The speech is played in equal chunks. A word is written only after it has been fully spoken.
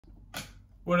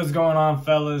What is going on,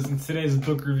 fellas? In today's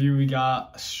book review, we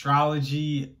got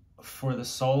Astrology for the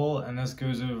Soul, and this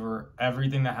goes over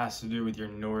everything that has to do with your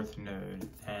North Node.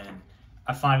 And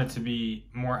I find it to be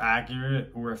more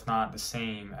accurate, or if not the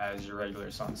same, as your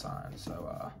regular sun sign.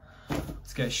 So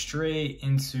let's get straight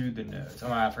into the nodes.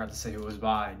 Oh, I forgot to say who it was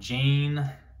by. Jane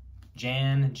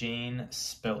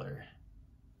Spiller.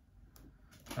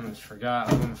 I almost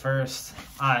forgot. I went first.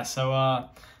 Alright, so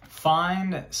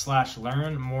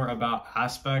find/learn more about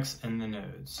aspects in the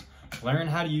nodes. Learn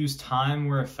how to use time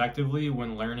more effectively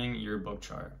when learning your book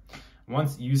chart.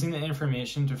 Once using the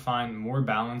information to find more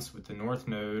balance with the North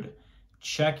Node,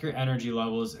 check your energy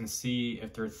levels and see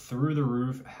if they're through the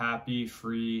roof, happy,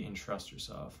 free, and trust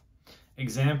yourself.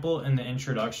 Example in the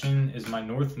introduction is my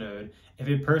North Node. If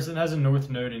a person has a North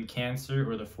Node in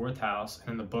Cancer or the 4th house,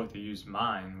 and in the book they used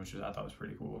mine, which I thought was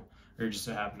pretty cool, or just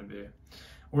so happened to be,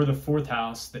 or the 4th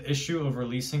house, the issue of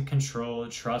releasing control,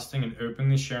 trusting, and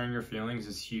openly sharing your feelings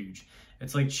is huge.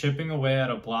 It's like chipping away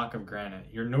at a block of granite.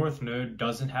 Your North Node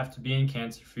doesn't have to be in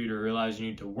Cancer for you to realize you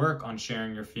need to work on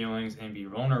sharing your feelings and be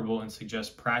vulnerable and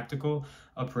suggest practical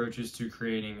approaches to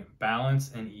creating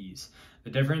balance and ease. The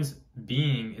difference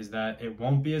being is that it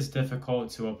won't be as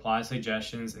difficult to apply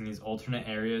suggestions in these alternate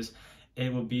areas.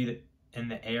 It will be in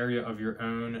the area of your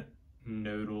own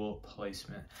nodal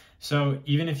placement. So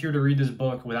even if you were to read this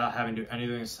book without having to do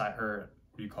anything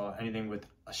with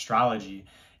astrology,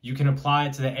 you can apply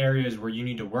it to the areas where you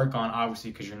need to work on,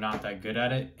 obviously, because you're not that good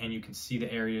at it, and you can see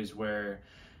the areas where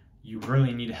you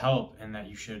really need help and that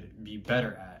you should be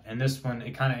better at. And this one,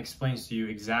 it kind of explains to you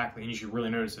exactly, and you should really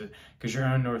notice it, because your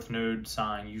own North Node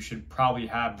sign, you should probably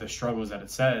have the struggles that it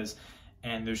says,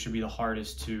 and those should be the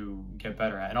hardest to get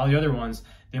better at. And all the other ones,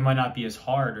 they might not be as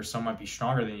hard, or some might be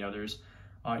stronger than the others.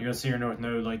 You'll see your North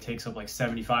Node takes up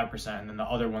 75%, and then the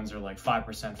other ones are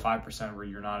 5%, where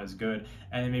you're not as good.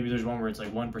 And then maybe there's one where it's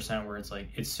 1%, where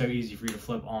it's so easy for you to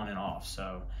flip on and off.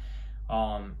 So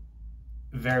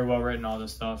very well written, all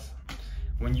this stuff.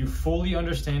 When you fully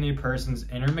understand a person's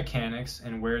inner mechanics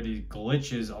and where the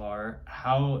glitches are,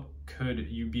 how could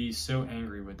you be so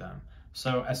angry with them?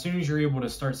 So as soon as you're able to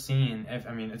start seeing,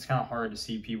 it's kind of hard to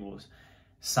see people's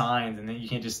signs, and then you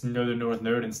can't just know the North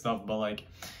Node and stuff, but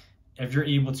if you're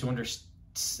able to understand,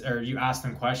 or you ask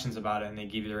them questions about it and they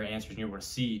give you their answers and you're able to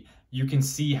see, you can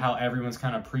see how everyone's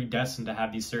kind of predestined to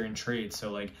have these certain traits.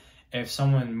 So if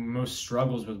someone most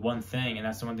struggles with one thing and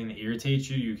that's the one thing that irritates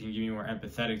you, you can be more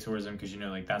empathetic towards them, because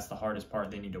that's the hardest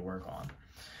part they need to work on.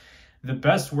 The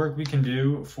best work we can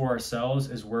do for ourselves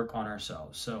is work on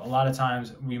ourselves. So a lot of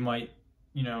times we might,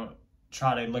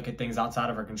 try to look at things outside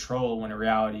of our control, when in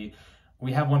reality,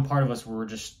 we have one part of us where we're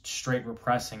just straight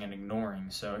repressing and ignoring.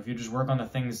 So if you just work on the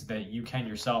things that you can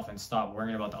yourself and stop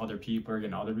worrying about the other people or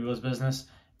getting other people's business,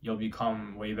 you'll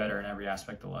become way better in every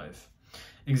aspect of life.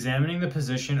 Examining the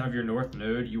position of your North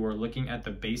Node, you are looking at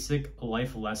the basic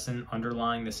life lesson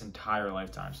underlying this entire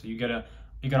lifetime. So you gotta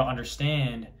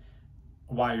understand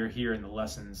why you're here and the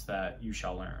lessons that you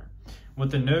shall learn.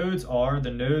 What the nodes are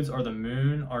the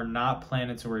moon, are not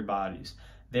planetary bodies.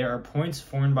 They are points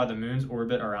formed by the moon's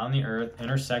orbit around the Earth,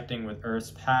 intersecting with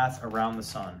Earth's path around the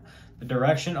sun. The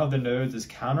direction of the nodes is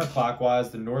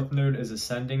counterclockwise. The North Node is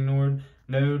ascending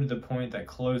node, the point that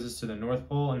closest to the North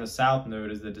Pole, and the South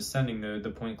Node is the descending node, the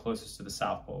point closest to the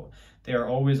South Pole. They are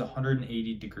always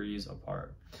 180 degrees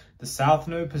apart. The South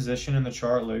Node position in the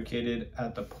chart, located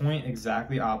at the point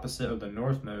exactly opposite of the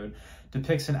North Node,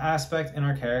 depicts an aspect in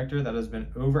our character that has been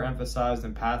overemphasized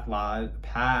in past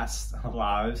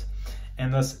lives,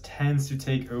 and thus tends to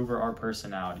take over our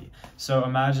personality. So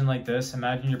imagine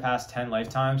imagine your past 10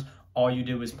 lifetimes, all you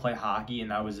did was play hockey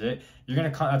and that was it.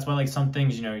 That's why some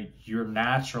things, you're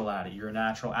natural at it. You're a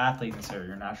natural athlete,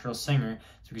 you're a natural singer.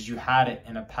 It's because you had it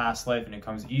in a past life and it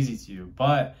comes easy to you.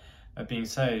 But that being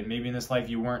said, maybe in this life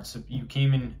you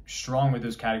came in strong with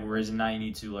those categories, and now you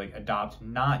need to adopt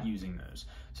not using those.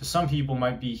 So some people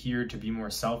might be here to be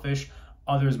more selfish.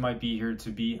 Others might be here to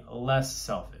be less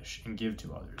selfish and give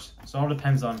to others. So it all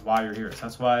depends on why you're here. So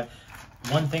that's why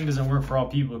one thing doesn't work for all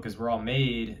people, because we're all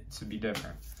made to be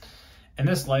different. In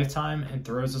this lifetime, it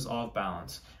throws us off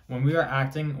balance. When we are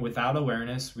acting without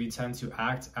awareness, we tend to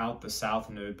act out the South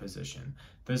Node position.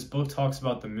 This book talks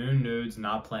about the moon nodes,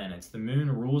 not planets. The moon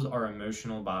rules our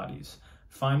emotional bodies.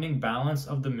 Finding balance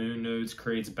of the moon nodes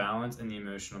creates balance in the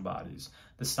emotional bodies.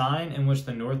 The sign in which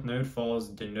the North Node falls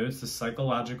denotes the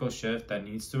psychological shift that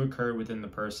needs to occur within the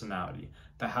personality.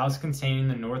 The house containing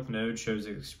the North Node shows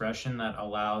an expression that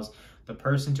allows the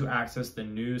person to access the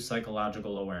new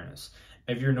psychological awareness.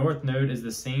 If your North Node is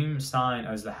the same sign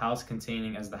as the house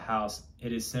containing as the house,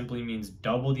 it simply means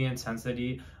double the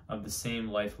intensity of the same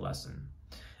life lesson.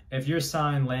 If your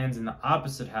sign lands in the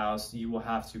opposite house, you will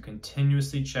have to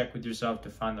continuously check with yourself to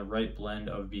find the right blend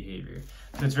of behavior.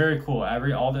 So it's very cool.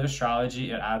 All the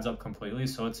astrology, it adds up completely.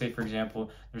 So let's say, for example,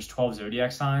 there's 12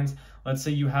 zodiac signs. Let's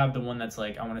say you have the one that's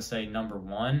like, I want to say number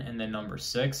 1 and then number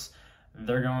 6.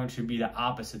 They're going to be the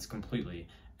opposites completely.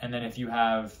 And then if you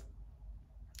have,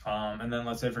 and then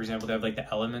let's say, for example, they have like the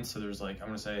elements. So there's like, I'm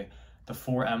going to say, the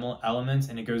 4 elements,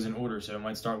 and it goes in order. So it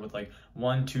might start with like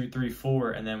 1, 2, 3,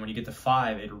 4, and then when you get to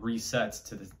 5, it resets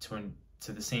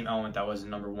to the same element that was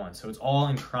in number 1. So it's all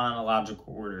in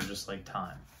chronological order, just like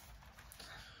time.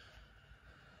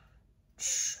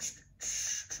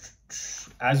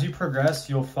 As you progress,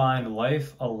 you'll find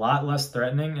life a lot less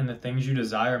threatening and the things you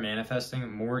desire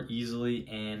manifesting more easily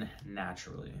and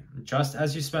naturally. Just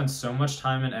as you spend so much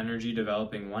time and energy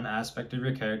developing one aspect of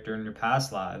your character in your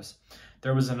past lives,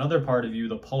 there was another part of you,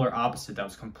 the polar opposite, that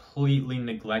was completely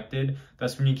neglected.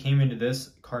 Thus, when you came into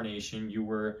this incarnation, you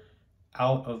were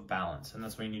out of balance, and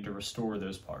that's why you need to restore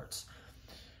those parts.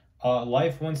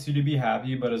 Life wants you to be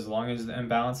happy, but as long as the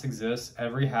imbalance exists,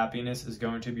 every happiness is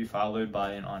going to be followed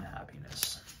by an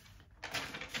unhappiness.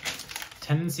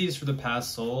 Tendencies for the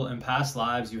past soul. In past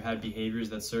lives, you had behaviors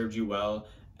that served you well.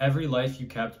 Every life you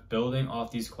kept building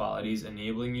off these qualities,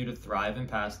 enabling you to thrive in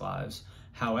past lives.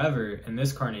 However, in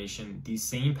this incarnation, these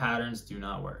same patterns do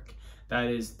not work. That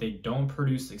is, they don't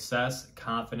produce success,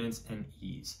 confidence, and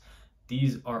ease.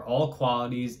 These are all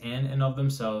qualities and in of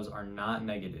themselves are not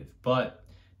negative, but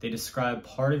they describe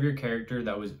part of your character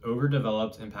that was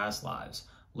overdeveloped in past lives.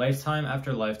 Lifetime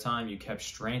after lifetime, you kept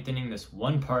strengthening this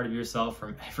one part of yourself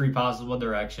from every possible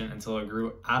direction until it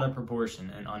grew out of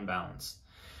proportion and unbalanced.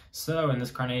 So in this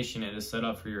incarnation, it is set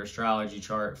up for your astrology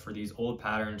chart for these old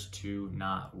patterns to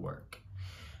not work.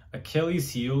 Achilles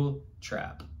heel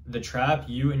trap. The trap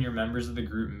you and your members of the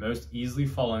group most easily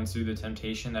fall into, the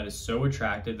temptation that is so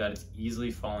attractive that it's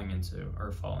easily fall into.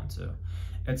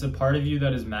 It's a part of you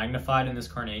that is magnified in this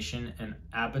incarnation, an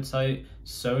appetite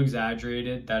so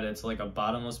exaggerated that it's like a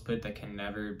bottomless pit that can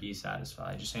never be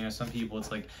satisfied. Just saying, some people, it's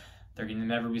like they're going to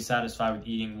never be satisfied with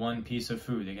eating one piece of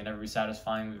food. They can never be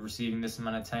satisfied with receiving this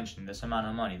amount of attention, this amount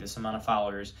of money, this amount of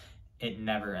followers. It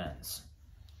never ends.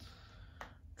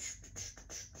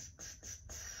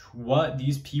 What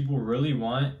these people really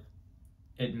want,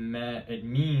 it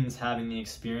means having the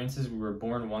experiences we were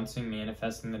born wanting,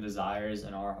 manifesting the desires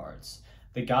in our hearts.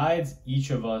 The guides, each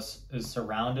of us is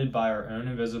surrounded by our own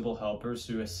invisible helpers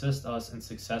who assist us in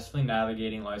successfully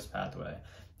navigating life's pathway.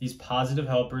 These positive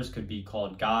helpers could be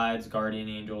called guides, guardian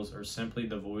angels, or simply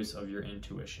the voice of your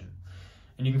intuition.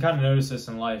 And you can kind of notice this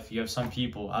in life. You have some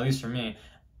people, at least for me,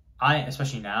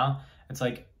 especially now, it's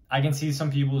like I can see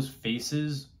some people's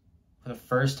faces for the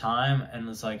first time, and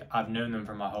it's like I've known them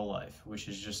for my whole life, which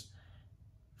is just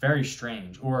very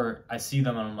strange. Or I see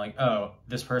them and I'm like, oh,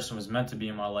 this person was meant to be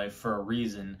in my life for a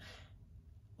reason.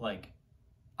 Like,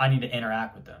 I need to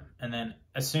interact with them. And then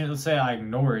as soon as, let's say I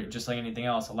ignore it, just like anything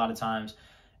else, a lot of times,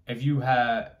 if you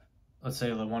have, let's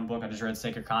say the one book I just read,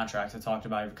 Sacred Contracts, it talked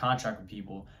about your contract with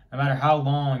people. No matter how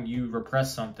long you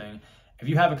repress something, if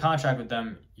you have a contract with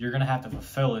them, you're going to have to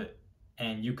fulfill it.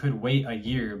 And you could wait a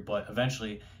year, but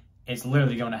eventually it's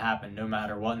literally going to happen no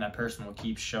matter what, and that person will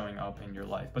keep showing up in your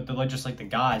life. But just like the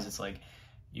guys, it's like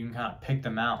you can kind of pick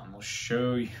them out and they'll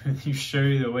show you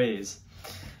the ways.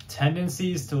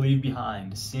 Tendencies to leave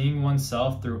behind, seeing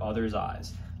oneself through others'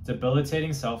 eyes,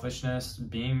 debilitating selfishness,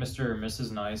 being Mr. or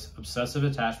Mrs. Nice, obsessive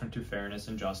attachment to fairness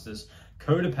and justice,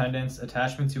 codependence,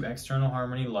 attachment to external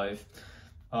harmony, life,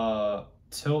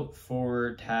 tilt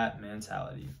forward tat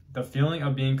mentality. The feeling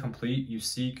of being complete you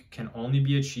seek can only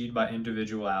be achieved by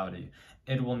individuality.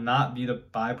 It will not be the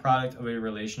byproduct of a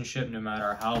relationship, no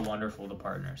matter how wonderful the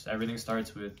partner. So everything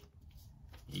starts with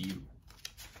you.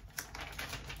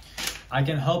 I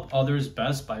can help others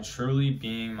best by truly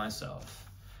being myself.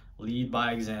 Lead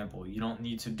by example. You don't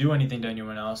need to do anything to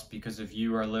anyone else, because if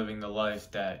you are living the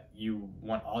life that you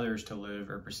want others to live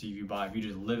or perceive you by, if you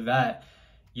just live that,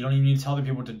 you don't even need to tell other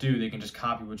people what to do. They can just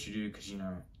copy what you do because,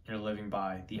 you're living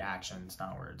by the actions,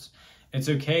 not words. It's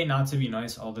okay not to be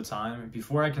nice all the time.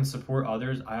 Before I can support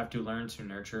others, I have to learn to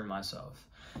nurture myself.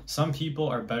 Some people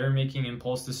are better making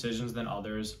impulse decisions than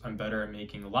others and better at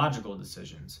making logical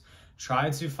decisions. Try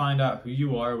to find out who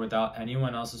you are without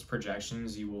anyone else's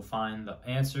projections. You will find the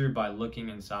answer by looking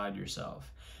inside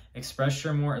yourself. Express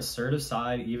your more assertive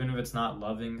side, even if it's not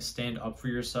loving. Stand up for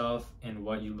yourself and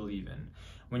what you believe in.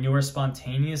 When you are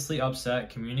spontaneously upset,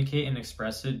 communicate and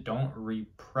express it. Don't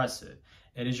repress it.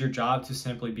 It is your job to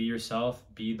simply be yourself.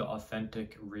 Be the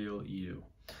authentic, real you.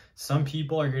 Some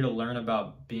people are here to learn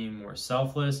about being more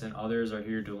selfless, and others are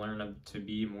here to learn to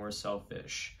be more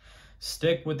selfish.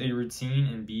 Stick with a routine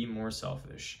and be more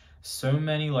selfish. So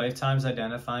many lifetimes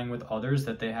identifying with others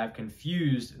that they have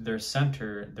confused their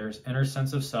center, their inner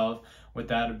sense of self, with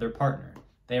that of their partner.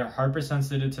 They are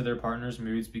hypersensitive to their partner's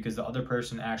moods because the other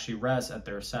person actually rests at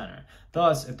their center.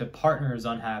 Thus, if the partner is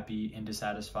unhappy and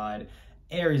dissatisfied,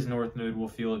 Aries North Node will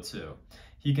feel it too.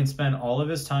 He can spend all of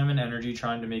his time and energy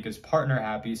trying to make his partner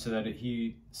happy so that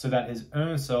his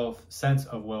own sense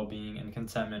of well-being and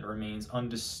contentment remains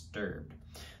undisturbed.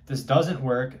 This doesn't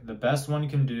work. The best one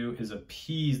can do is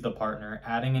appease the partner,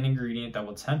 adding an ingredient that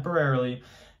will temporarily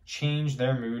change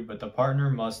their mood, but the partner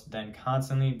must then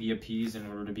constantly be appeased in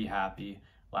order to be happy,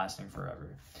 lasting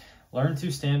forever. Learn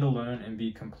to stand alone and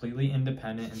be completely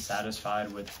independent and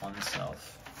satisfied with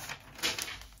oneself.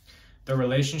 The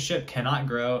relationship cannot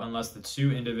grow unless the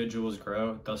two individuals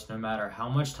grow. Thus, no matter how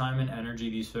much time and energy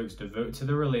these folks devote to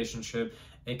the relationship,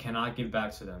 it cannot give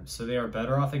back to them. So they are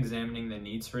better off examining the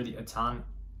needs for the autonomy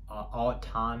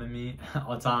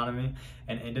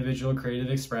and individual creative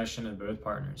expression of both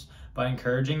partners. By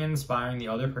encouraging and inspiring the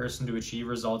other person to achieve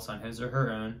results on his or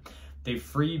her own, they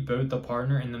free both the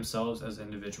partner and themselves as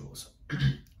individuals.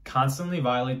 Constantly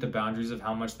violate the boundaries of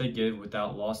how much they give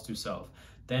without loss to self.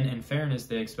 Then, in fairness,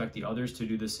 they expect the others to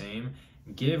do the same.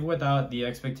 Give without the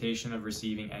expectation of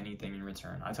receiving anything in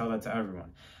return. I tell that to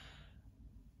everyone.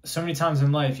 So many times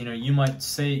in life, you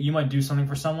might do something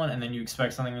for someone and then you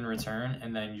expect something in return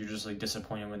and then you're just like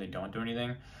disappointed when they don't do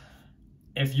anything.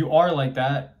 If you are like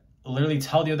that, literally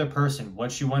tell the other person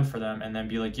what you want for them and then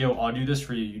be like, yo, I'll do this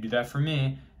for you. You do that for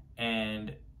me.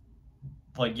 And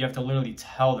like, you have to literally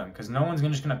tell them because no one's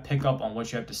just going to pick up on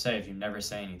what you have to say if you never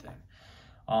say anything.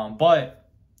 But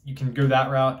you can go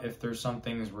that route if there's some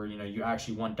things where, you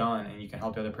actually want done and you can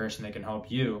help the other person, they can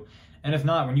help you. And if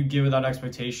not, when you give without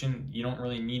expectation, you don't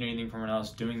really need anything from anyone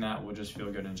else. Doing that will just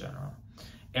feel good in general.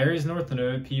 Aries North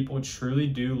Node people truly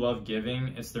do love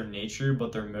giving. It's their nature,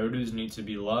 but their motives need to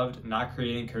be loved, not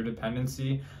creating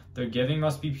codependency. Their giving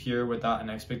must be pure without an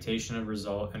expectation of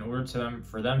result in order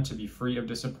for them to be free of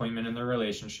disappointment in their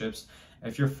relationships.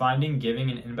 If you're finding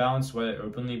giving an imbalanced way,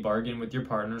 openly bargain with your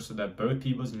partner so that both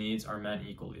people's needs are met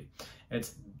equally.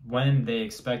 It's when they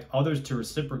expect others to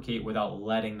reciprocate without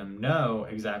letting them know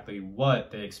exactly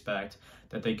what they expect,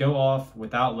 that they go off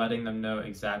without letting them know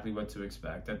exactly what to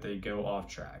expect, that they go off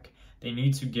track. They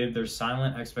need to give their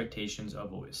silent expectations a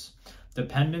voice.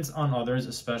 Dependence on others,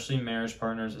 especially marriage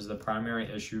partners, is the primary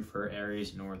issue for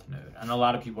Aries North Node. I know a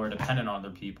lot of people are dependent on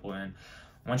other people, and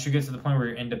once you get to the point where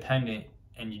you're independent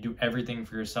and you do everything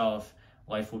for yourself,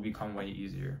 life will become way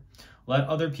easier. Let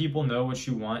other people know what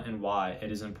you want and why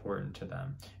it is important to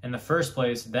them. In the first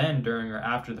place, then, during, or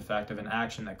after the fact of an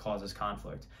action that causes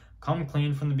conflict. Come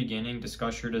clean from the beginning,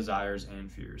 discuss your desires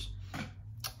and fears.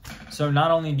 So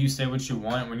not only do you say what you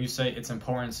want, when you say it's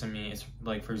important to me, it's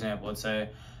like, for example, let's say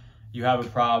you have a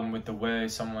problem with the way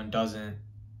someone doesn't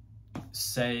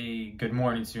say good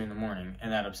morning to you in the morning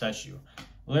and that upsets you.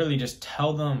 Literally just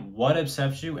tell them what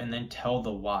upsets you and then tell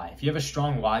the why. If you have a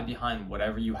strong why behind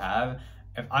whatever you have,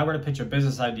 if I were to pitch a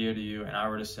business idea to you and I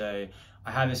were to say,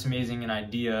 I have this amazing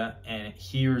idea and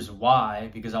here's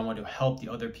why, because I want to help the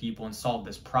other people and solve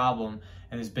this problem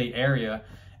in this big area.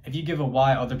 If you give a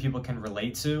why other people can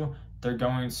relate to, they're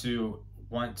going to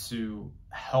want to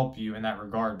help you in that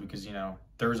regard because,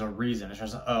 there's a reason. It's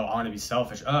just, oh, I want to be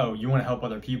selfish. Oh, you want to help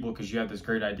other people because you have this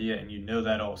great idea and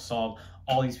that it'll solve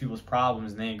all these people's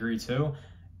problems and they agree too.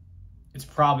 It's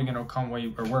probably going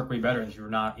to work way better if you're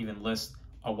not even list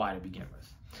a why to begin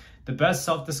with. The best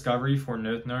self-discovery for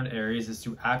North Node Aries is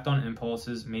to act on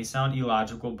impulses. May sound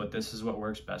illogical, but this is what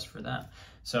works best for them.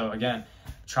 So again,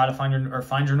 try to find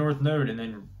your North Node and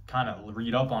then kind of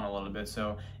read up on it a little bit.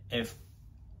 So if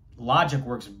logic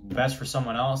works best for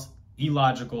someone else,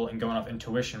 illogical and going off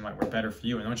intuition might work better for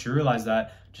you. And once you realize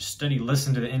that, just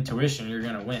listen to the intuition, you're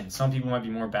going to win. Some people might be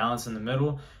more balanced in the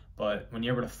middle, but when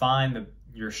you're able to find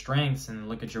your strengths and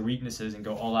look at your weaknesses and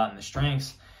go all out in the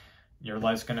strengths, your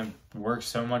life's going to work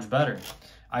so much better.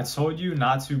 I told you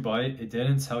not to bite. It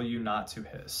didn't tell you not to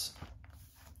hiss.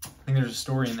 I think there's a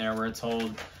story in there where it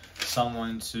told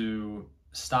someone to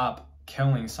stop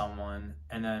killing someone,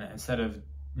 and then instead of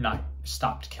not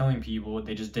stopped killing people,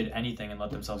 they just did anything and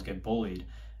let themselves get bullied.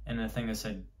 And the thing that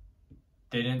said,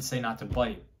 they didn't say not to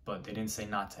bite, but they didn't say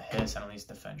not to hiss and at least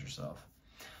defend yourself.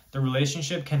 The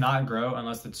relationship cannot grow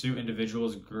unless the two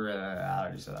individuals grow. I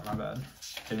already said that, my bad.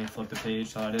 Didn't flip the page,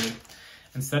 so I did.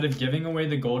 Instead of giving away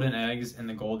the golden eggs and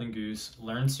the golden goose,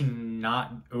 learn to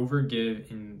not overgive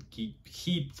and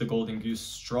keep the golden goose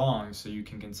strong so you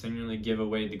can continually give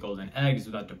away the golden eggs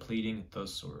without depleting the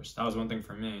source. That was one thing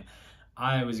for me.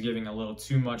 I was giving a little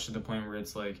too much to the point where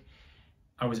it's like,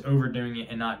 I was overdoing it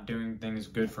and not doing things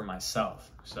good for myself.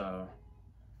 So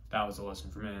that was a lesson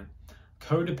for me.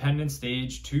 Codependent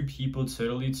stage, 2 people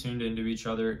totally tuned into each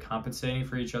other, compensating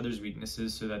for each other's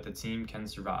weaknesses so that the team can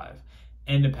survive.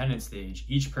 Independent stage,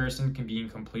 each person can be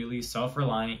completely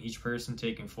self-reliant, each person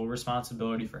taking full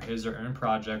responsibility for his or own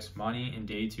projects, money, and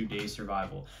day-to-day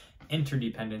survival.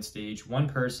 Interdependent stage, 1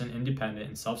 person independent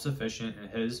and self-sufficient in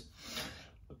his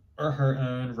or her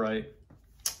own right,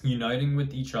 uniting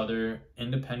with each other,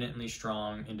 independently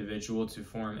strong individual to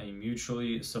form a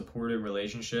mutually supportive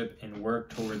relationship and work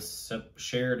towards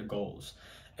shared goals.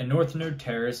 A North Node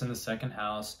Terrace in the 2nd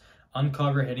house,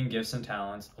 uncover hidden gifts and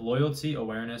talents, loyalty,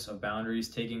 awareness of boundaries,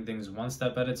 taking things one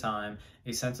step at a time,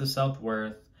 a sense of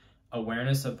self-worth,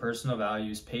 awareness of personal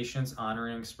values, patience,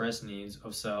 honoring expressed needs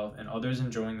of self and others,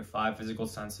 enjoying the 5 physical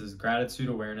senses, gratitude,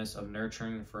 awareness of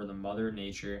nurturing for the mother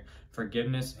nature,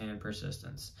 forgiveness, and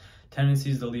persistence.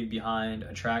 Tendencies to leave behind,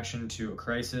 attraction to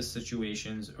crisis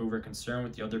situations, over concern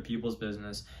with the other people's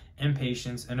business,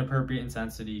 impatience, inappropriate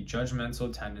intensity,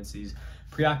 judgmental tendencies,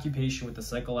 preoccupation with the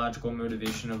psychological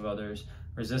motivation of others,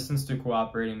 resistance to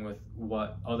cooperating with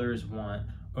what others want,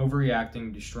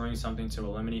 overreacting, destroying something to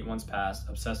eliminate one's past,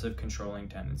 obsessive controlling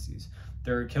tendencies.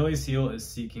 Their Achilles heel is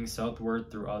seeking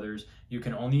self-worth through others. You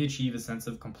can only achieve a sense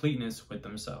of completeness with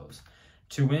themselves.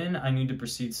 To win, I need to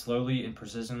proceed slowly and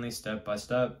persistently, step by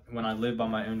step. When I live by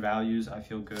my own values, I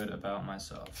feel good about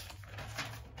myself.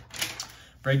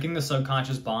 Breaking the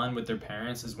subconscious bond with their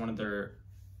parents is one of their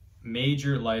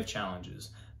major life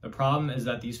challenges. The problem is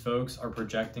that these folks are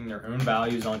projecting their own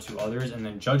values onto others and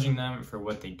then judging them for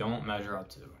what they don't measure up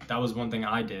to. That was one thing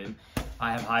I did.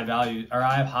 I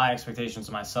have high expectations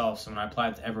of myself, so when I apply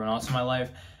it to everyone else in my life,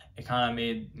 it kind of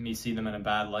made me see them in a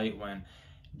bad light when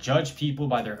judge people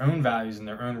by their own values and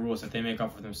their own rules that they make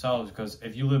up for themselves. Because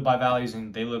if you live by values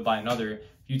and they live by another,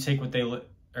 if you take what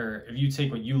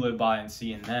what you live by and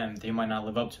see in them, they might not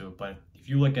live up to it. But if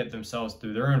you look at themselves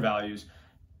through their own values,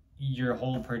 their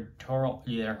whole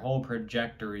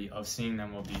trajectory of seeing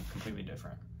them will be completely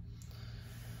different.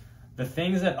 The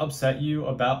things that upset you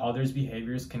about others'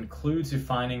 behaviors can clue to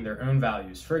finding their own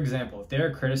values. For example, if they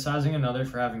are criticizing another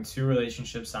for having 2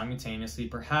 relationships simultaneously,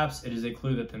 perhaps it is a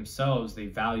clue that themselves they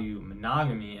value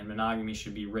monogamy, and monogamy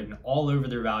should be written all over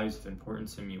their values of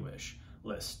importance to me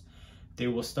list. They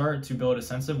will start to build a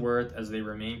sense of worth as they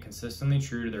remain consistently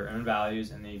true to their own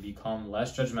values, and they become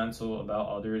less judgmental about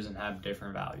others and have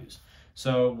different values.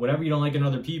 So whatever you don't like in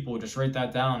other people, just write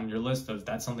that down in your list of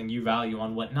that's something you value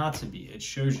on what not to be. It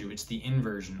shows you it's the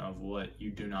inversion of what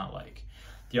you do not like.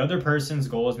 The other person's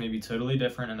goals may be totally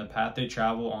different and the path they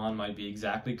travel on might be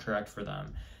exactly correct for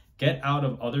them. Get out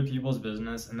of other people's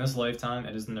business. In this lifetime,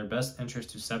 it is in their best interest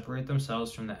to separate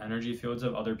themselves from the energy fields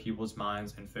of other people's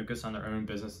minds and focus on their own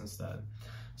business instead.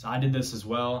 So I did this as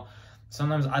well.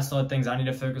 Sometimes I still had things I need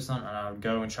to focus on, and I would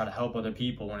go and try to help other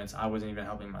people when I wasn't even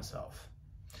helping myself.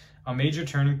 A major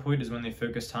turning point is when they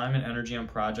focus time and energy on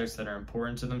projects that are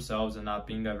important to themselves and not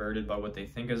being diverted by what they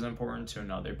think is important to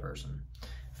another person.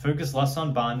 Focus less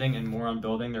on bonding and more on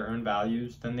building their own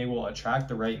values, then they will attract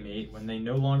the right mate when they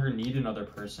no longer need another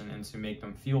person and to make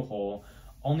them feel whole.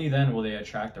 Only then will they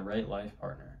attract the right life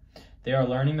partner. They are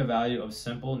learning the value of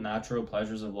simple, natural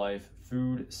pleasures of life,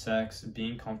 food, sex,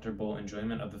 being comfortable,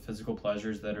 enjoyment of the physical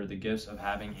pleasures that are the gifts of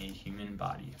having a human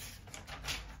body.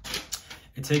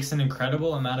 It takes an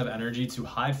incredible amount of energy to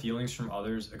hide feelings from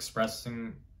others, express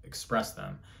them.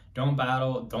 Don't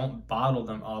bottle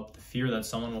them up. The fear that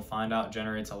someone will find out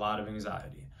generates a lot of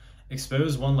anxiety.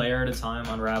 Expose one layer at a time,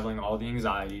 unraveling all the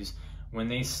anxieties. When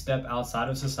they step outside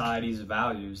of society's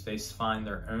values, they find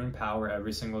their own power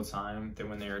every single time than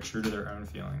when they are true to their own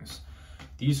feelings.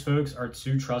 These folks are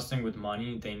too trusting with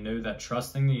money. They know that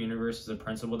trusting the universe is a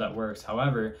principle that works.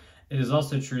 However, it is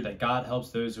also true that God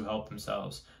helps those who help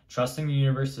themselves. Trusting the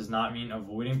universe does not mean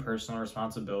avoiding personal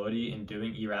responsibility and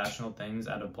doing irrational things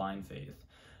out of blind faith.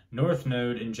 North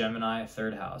Node in Gemini,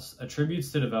 3rd house,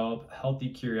 attributes to develop healthy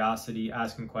curiosity,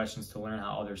 asking questions to learn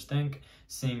how others think,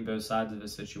 seeing both sides of a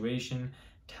situation,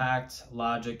 tact,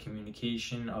 logic,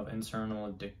 communication of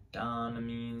internal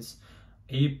dichotomies,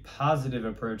 a positive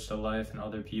approach to life and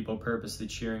other people, purposely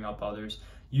cheering up others,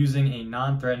 using a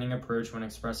non-threatening approach when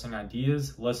expressing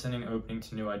ideas, listening, opening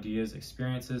to new ideas,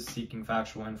 experiences, seeking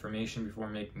factual information before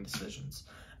making decisions.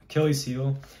 Achilles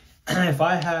heel. If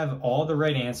I have all the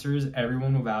right answers,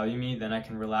 everyone will value me, then I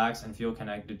can relax and feel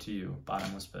connected to you.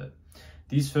 Bottomless pit.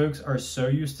 These folks are so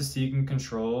used to seeking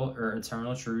control or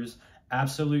eternal truths.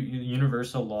 Absolute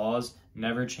universal laws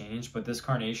never change, but this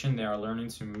carnation, they are learning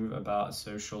to move about a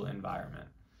social environment.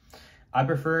 I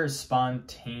prefer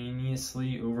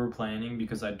spontaneously over planning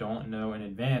because I don't know in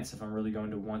advance if I'm really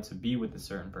going to want to be with a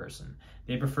certain person.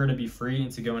 They prefer to be free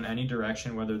and to go in any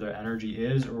direction, whether their energy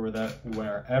is or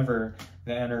wherever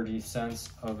the energy sense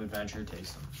of adventure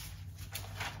takes them.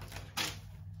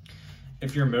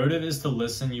 If your motive is to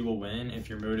listen, you will win. If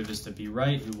your motive is to be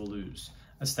right, you will lose.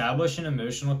 Establish an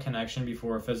emotional connection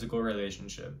before a physical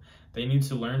relationship. They need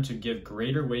to learn to give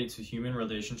greater weight to human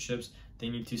relationships. They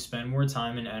need to spend more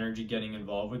time and energy getting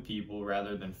involved with people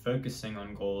rather than focusing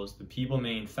on goals. The people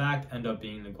may in fact end up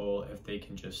being the goal if they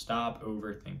can just stop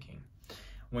overthinking.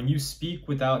 When you speak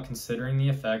without considering the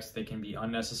effects, they can be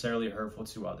unnecessarily hurtful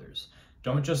to others.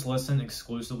 Don't just listen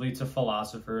exclusively to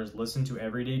philosophers. Listen to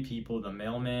everyday people, the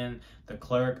mailman, the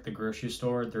clerk, the grocery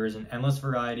store. There is an endless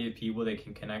variety of people they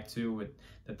can connect to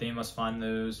that they must find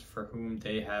those for whom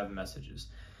they have messages.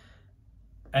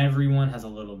 Everyone has a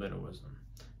little bit of wisdom.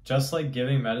 Just like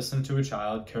giving medicine to a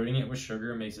child, coating it with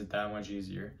sugar makes it that much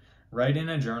easier. Write in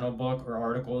a journal book or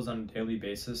articles on a daily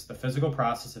basis. The physical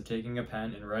process of taking a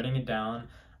pen and writing it down,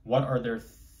 what are their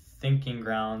thinking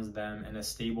grounds them in a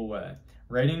stable way.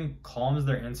 Writing calms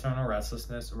their internal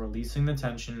restlessness, releasing the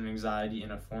tension and anxiety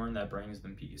in a form that brings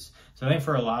them peace. So I think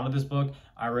for a lot of this book,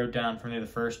 I wrote down for me the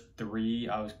first 3,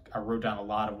 I wrote down a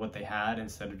lot of what they had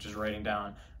instead of just writing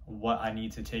down what I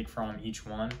need to take from each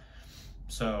one.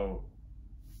 So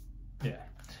yeah.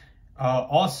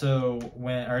 Also,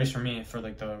 when, or at least for me, for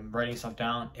like the writing stuff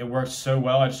down, it worked so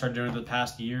well. I just started doing it the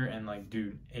past year, and like,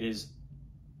 dude, it is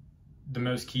the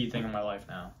most key thing in my life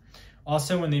now.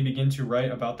 Also, when they begin to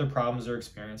write about their problems or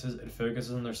experiences, it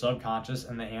focuses on their subconscious,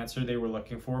 and the answer they were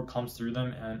looking for comes through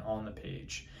them and on the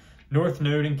page. North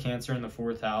Node in Cancer in the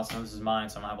 4th house, and this is mine,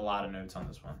 so I'm gonna have a lot of notes on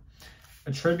this one.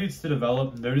 Attributes to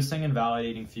develop: noticing and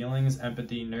validating feelings,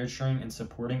 empathy, nurturing and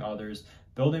supporting others,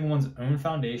 building one's own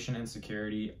foundation and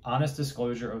security, honest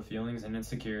disclosure of feelings and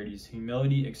insecurities,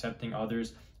 humility, accepting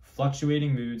others,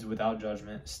 fluctuating moods without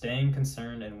judgment, staying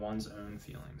concerned in one's own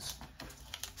feelings.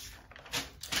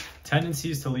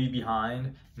 Tendencies to leave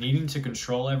behind, needing to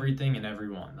control everything and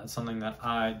everyone. That's something that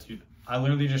I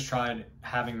literally just tried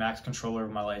having max control over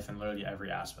my life in literally every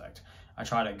aspect. I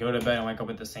try to go to bed and wake up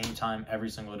at the same time every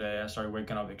single day. I started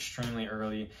waking up extremely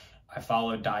early. I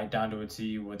followed diet down to a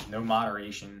T with no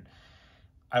moderation.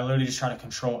 I literally just try to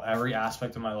control every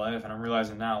aspect of my life, and I'm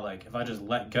realizing now, like, if I just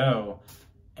let go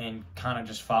and kind of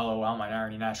just follow how my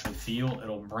already naturally feel,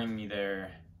 it'll bring me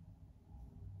there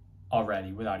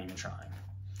already without even trying.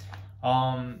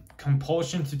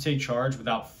 Compulsion to take charge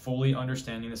without fully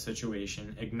understanding the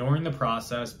situation, ignoring the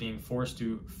process, being forced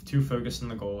to focus on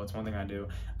the goal. That's one thing I do.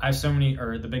 I have so many,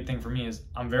 or the big thing for me is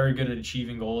I'm very good at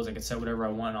achieving goals. I can set whatever I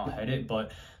want and I'll hit it,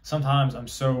 but sometimes I'm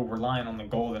so reliant on the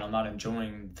goal that I'm not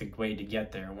enjoying the way to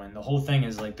get there, when the whole thing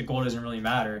is like the goal doesn't really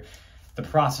matter. The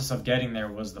process of getting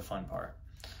there was the fun part.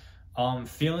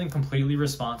 Feeling completely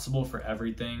responsible for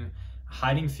everything,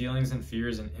 hiding feelings and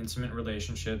fears in intimate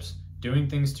relationships, doing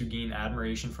things to gain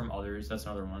admiration from others. That's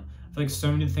another one. I feel like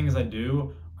so many things I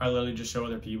do are literally just show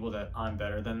other people that I'm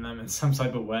better than them in some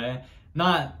type of way.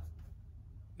 Not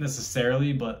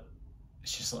necessarily, but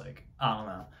it's just like, I don't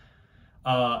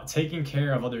know. Taking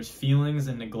care of others' feelings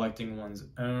and neglecting one's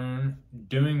own.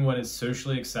 Doing what is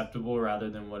socially acceptable rather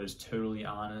than what is totally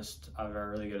honest. I'm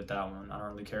really good at that one. I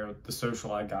don't really care what the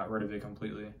social, I got rid of it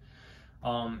completely.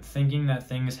 Thinking that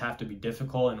things have to be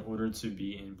difficult in order to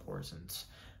be important.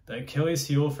 The Achilles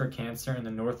heel for Cancer and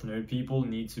the North Node people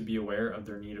need to be aware of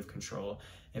their need of control.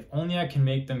 If only I can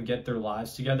make them get their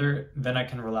lives together, then I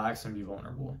can relax and be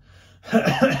vulnerable.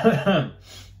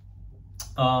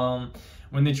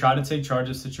 When they try to take charge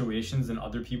of situations in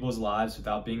other people's lives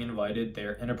without being invited, they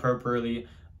are inappropriately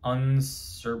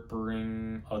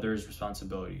usurping others'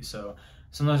 responsibility. So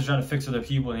sometimes I try to fix other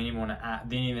people and they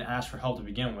didn't even ask for help to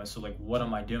begin with. So like, what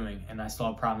am I doing? And I still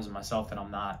have problems with myself that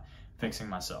I'm not fixing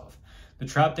myself. The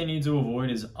trap they need to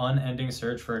avoid is unending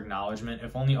search for acknowledgement.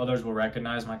 If only others will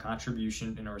recognize my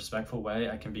contribution in a respectful way,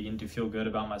 I can begin to feel good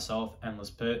about myself. Endless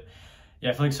pit.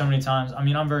 Yeah, I feel like so many times, I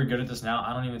mean, I'm very good at this now.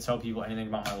 I don't even tell people anything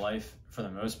about my life for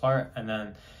the most part. And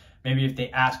then maybe if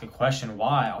they ask a question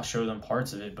why, I'll show them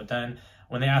parts of it. But then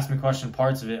when they ask me parts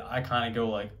of it, I kind of go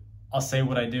like, I'll say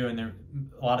what I do, and a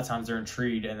lot of times they're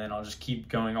intrigued, and then I'll just keep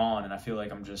going on. And I feel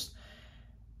like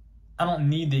I don't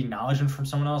need the acknowledgement from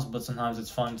someone else, but sometimes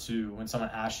it's fun to, when someone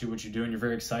asks you what you do and you're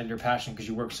very excited, you're passionate because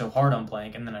you work so hard on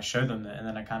blank, and then I show them that, and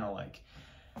then I kind of like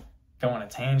go on a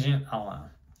tangent. I don't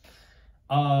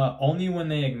know. Only when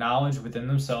they acknowledge within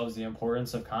themselves the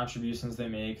importance of contributions they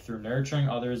make through nurturing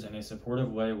others in a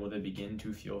supportive way will they begin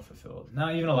to feel fulfilled.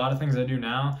 Now, even a lot of things I do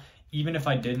now, even if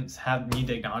I didn't need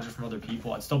the acknowledgement from other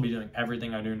people, I'd still be doing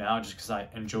everything I do now just because I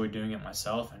enjoy doing it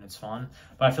myself and it's fun.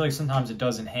 But I feel like sometimes it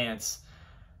does enhance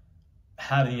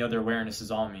having the other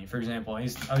awarenesses on me. For example, at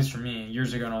least for me,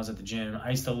 years ago when I was at the gym,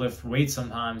 I used to lift weights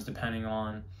sometimes depending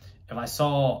on if I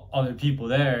saw other people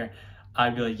there,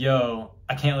 I'd be like, yo,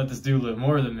 I can't let this dude lift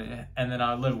more than me. And then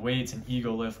I would lift weights and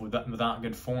ego lift without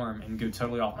good form and go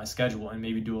totally off my schedule and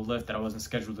maybe do a lift that I wasn't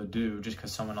scheduled to do just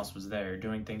because someone else was there,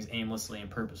 doing things aimlessly and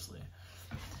purposely.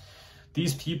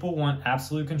 These people want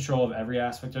absolute control of every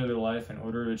aspect of their life. In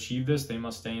order to achieve this, they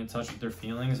must stay in touch with their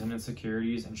feelings and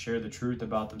insecurities and share the truth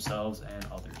about themselves and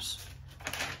others.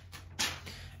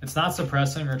 It's not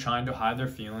suppressing or trying to hide their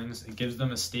feelings. It gives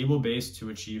them a stable base to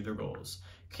achieve their goals.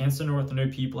 Cancer North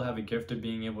Node people have a gift of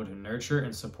being able to nurture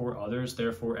and support others.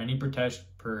 Therefore, any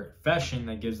profession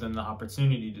that gives them the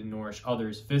opportunity to nourish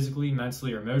others physically,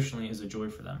 mentally, or emotionally is a joy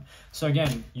for them. So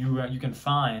again, you can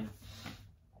find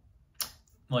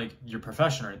like your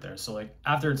profession right there. So like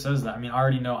after it says that, I mean, I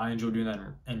already know I enjoy doing that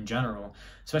in general,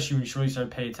 especially when you really start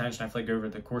to pay attention. I feel like over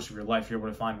the course of your life, you're able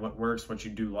to find what works, what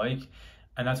you do like.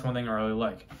 And that's one thing I really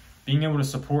like. Being able to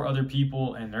support other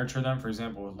people and nurture them. For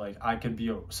example, like I could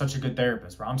be such a good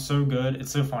therapist, bro. I'm so good.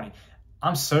 It's so funny.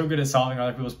 I'm so good at solving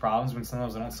other people's problems when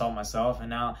sometimes I don't solve myself. And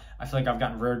now I feel like I've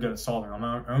gotten very good at solving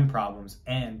my own problems.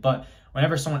 But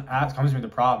whenever someone comes to me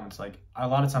with a problem, it's like a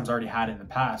lot of times I already had it in the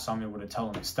past. So I'm able to tell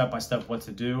them step by step what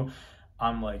to do.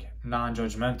 I'm like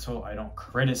non-judgmental. I don't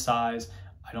criticize.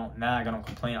 I don't nag, I don't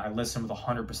complain. I listen with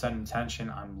 100% intention.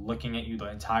 I'm looking at you the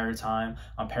entire time.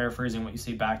 I'm paraphrasing what you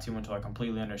say back to you until I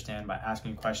completely understand by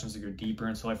asking questions to go deeper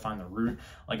until I find the root.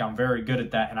 Like I'm very good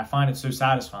at that and I find it so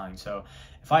satisfying. So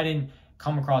if I didn't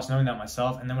come across knowing that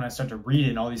myself, and then when I start to read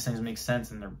it and all these things make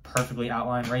sense and they're perfectly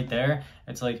outlined right there,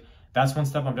 it's like that's one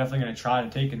step I'm definitely going to try to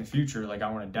take in the future. Like I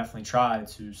want to definitely try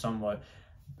to somewhat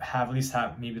have a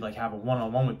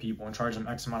one-on-one with people and charge them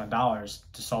X amount of dollars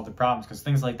to solve the problems, because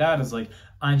things like that is like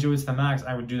I enjoy it to the max.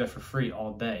 I would do that for free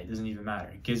all day. It doesn't even matter.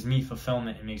 It gives me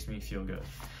fulfillment. It makes me feel good.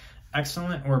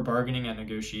 Excellent or bargaining at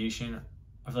negotiation.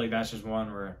 I feel like that's just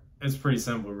one where it's pretty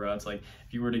simple, bro. It's like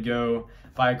if you were to go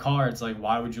buy a car, it's like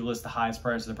why would you list the highest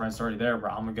price if the price is already there,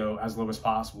 bro? I'm gonna go as low as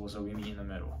possible so we meet in the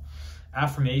middle.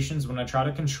 Affirmations. When I try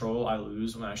to control, I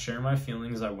lose. When I share my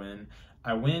feelings, I win.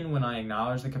 I win when I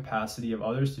acknowledge the capacity of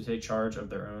others to take charge of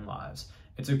their own lives.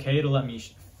 It's okay to let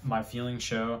my feelings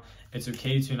show. It's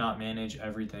okay to not manage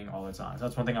everything all the time. So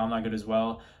that's one thing I'm not good as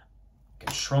well.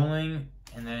 Controlling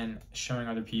and then showing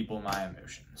other people my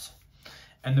emotions.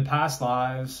 In the past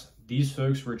lives, these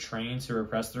folks were trained to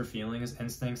repress their feelings,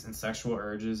 instincts, and sexual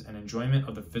urges, and enjoyment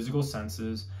of the physical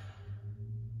senses.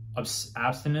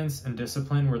 Abstinence and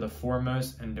discipline were the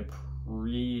foremost, and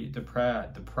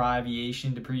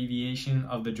deprivation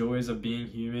of the joys of being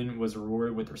human was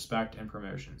rewarded with respect and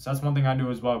promotion. So that's one thing I do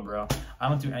as well, bro. I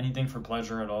don't do anything for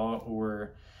pleasure at all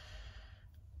or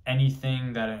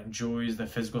anything that enjoys the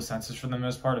physical senses for the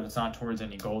most part if it's not towards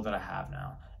any goal that I have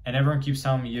now. And everyone keeps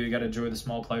telling me, you got to enjoy the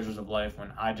small pleasures of life,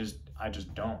 when I just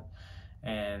don't.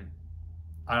 And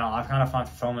I don't know, I kind of find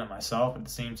fulfillment myself, but at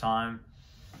the same time,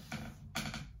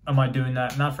 am I doing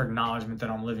that not for acknowledgement that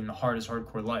I'm living the hardest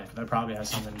hardcore life? That probably has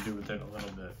something to do with it a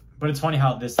little bit. But it's funny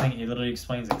how this thing, it literally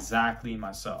explains exactly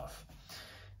myself.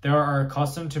 They are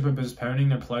accustomed to postponing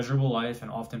their pleasurable life, and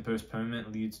often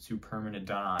postponement leads to permanent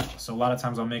denial. So a lot of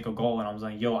times I'll make a goal and I was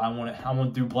like, yo, I want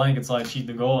to do blank until I achieve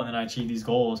the goal, and then I achieve these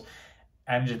goals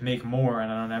and just make more,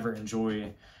 and I don't ever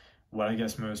enjoy what I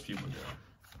guess most people do.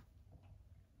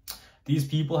 These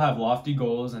people have lofty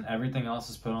goals and everything else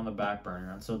is put on the back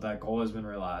burner until that goal has been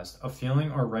realized. A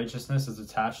feeling or righteousness is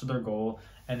attached to their goal,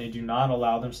 and they do not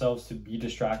allow themselves to be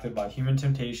distracted by human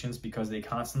temptations because they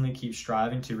constantly keep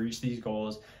striving to reach these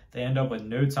goals. They end up with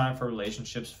no time for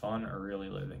relationships, fun, or really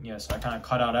living. Yeah, so I kind of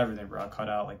cut out everything, bro. I cut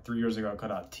out, like 3 years ago, I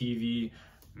cut out TV,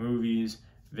 movies,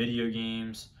 video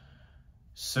games,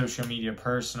 social media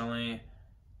personally,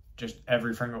 just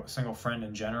every single friend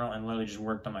in general, and literally just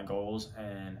worked on my goals.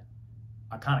 And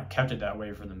I kind of kept it that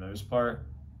way for the most part.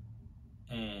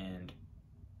 And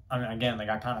I mean, again, like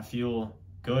I kind of feel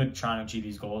good trying to achieve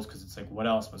these goals because it's like, what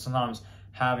else? But sometimes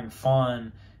having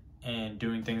fun and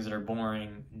doing things that are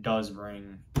boring does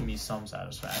bring me some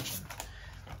satisfaction.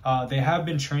 They have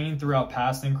been trained throughout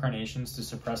past incarnations to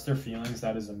suppress their feelings,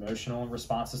 that is emotional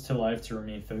responses to life, to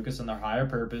remain focused on their higher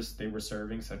purpose they were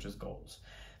serving, such as goals.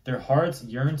 Their hearts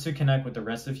yearn to connect with the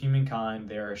rest of humankind.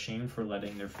 They are ashamed for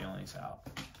letting their feelings out.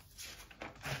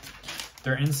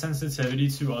 Their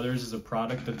insensitivity to others is a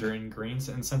product of their ingrained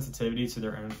insensitivity to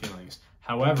their own feelings.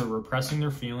 However, repressing their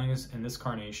feelings in this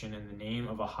incarnation in the name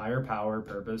of a higher power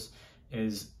purpose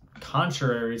is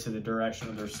contrary to the direction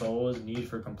of their soul's need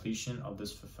for completion of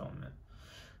this fulfillment.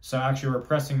 So actually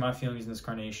repressing my feelings in this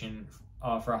incarnation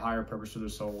for a higher purpose for their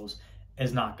souls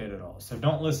is not good at all. So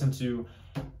don't listen to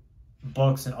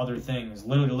books and other things.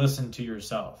 Literally listen to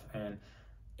yourself. And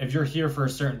if you're here for a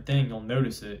certain thing, you'll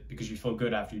notice it because you feel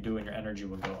good after you do it and your energy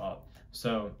will go up.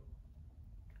 So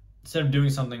instead of doing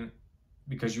something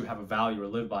because you have a value or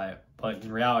live by it, but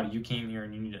in reality you came here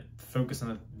and you need to focus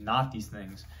on not these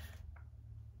things.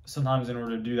 Sometimes in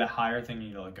order to do that higher thing, you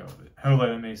need to let go of it.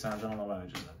 Hopefully that makes sense. I don't know what I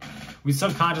just said. We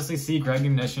subconsciously seek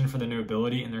recognition for the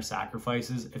nobility in their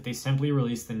sacrifices. If they simply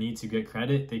release the need to get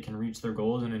credit, they can reach their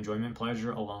goals and enjoyment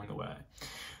pleasure along the way.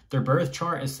 Their birth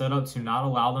chart is set up to not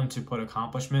allow them to put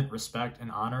accomplishment, respect,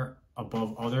 and honor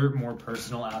above other more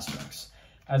personal aspects.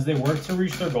 As they work to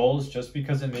reach their goals, just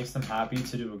because it makes them happy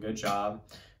to do a good job,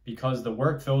 because the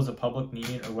work fills a public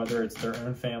need, or whether it's their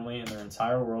own family and their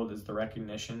entire world is the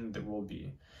recognition that will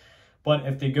be. But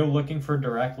if they go looking for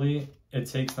directly, it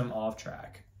takes them off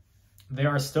track. They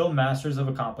are still masters of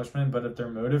accomplishment, but if their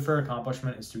motive for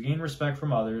accomplishment is to gain respect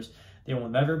from others, they will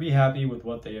never be happy with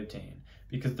what they obtain.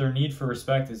 Because their need for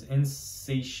respect is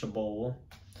insatiable,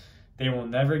 they will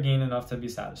never gain enough to be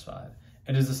satisfied.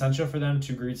 It is essential for them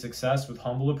to greet success with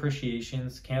humble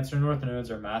appreciations. Cancer North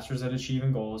Nodes are masters at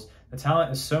achieving goals. The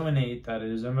talent is so innate that it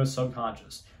is almost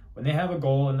subconscious. When they have a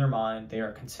goal in their mind, they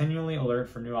are continually alert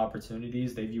for new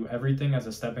opportunities. They view everything as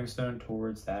a stepping stone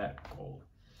towards that goal.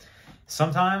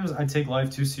 Sometimes I take life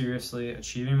too seriously.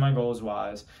 Achieving my goals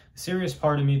wise. The serious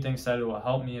part of me thinks that it will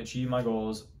help me achieve my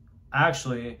goals.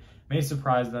 Actually, may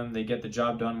surprise them. They get the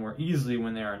job done more easily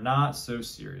when they are not so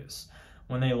serious.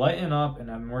 When they lighten up and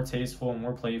have more tasteful and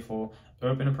more playful,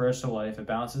 open approach to life, it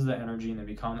balances the energy and they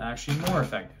become actually more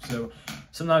effective. So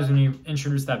sometimes when you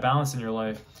introduce that balance in your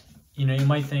life, you know, you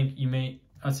might think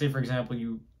let's say for example,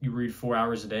 you read 4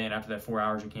 hours a day and after that 4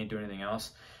 hours you can't do anything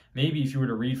else. Maybe if you were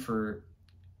to read for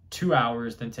 2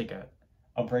 hours, then take a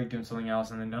break doing something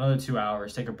else, and then another 2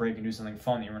 hours, take a break and do something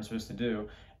fun that you weren't supposed to do,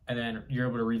 and then you're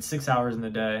able to read 6 hours in the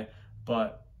day,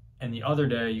 but in the other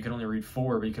day you can only read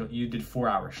 4, but you did 4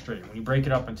 hours straight. When you break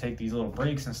it up and take these little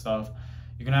breaks and stuff,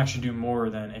 you can actually do more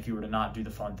than if you were to not do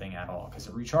the fun thing at all, because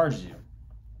it recharges you.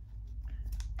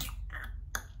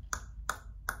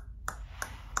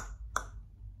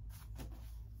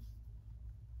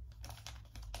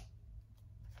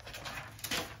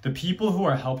 The people who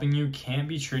are helping you can't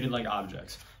be treated like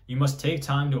objects. You must take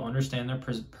time to understand their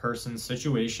person's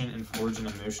situation and forge an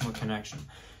emotional connection.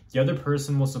 The other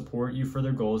person will support you for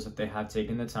their goals if they have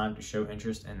taken the time to show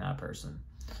interest in that person.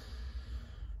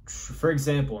 For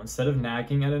example, instead of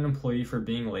nagging at an employee for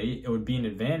being late, it would be an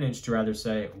advantage to rather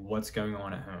say, "What's going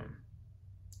on at home?"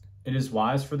 It is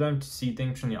wise for them to see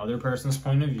things from the other person's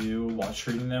point of view while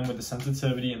treating them with the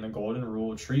sensitivity and the golden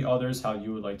rule, treat others how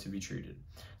you would like to be treated.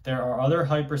 There are other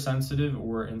hypersensitive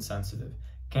or insensitive.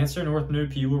 Cancer North Node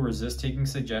people resist taking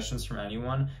suggestions from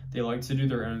anyone. They like to do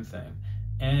their own thing.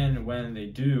 And when they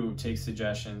do take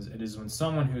suggestions, it is when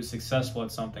someone who is successful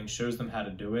at something shows them how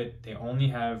to do it. They only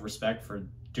have respect for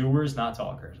doers, not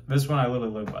talkers. This one, I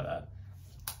literally live by that.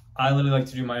 I literally like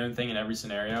to do my own thing in every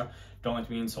scenario. Don't like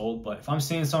being told, but if I'm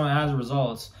seeing someone that has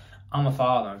results, I'm gonna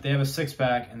follow them. If they have a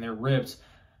six-pack and they're ripped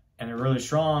and they're really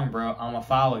strong, bro, I'm gonna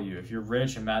follow you. If you're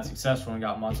rich and mad successful and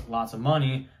got lots of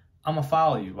money, I'm gonna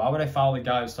follow you. Why would I follow the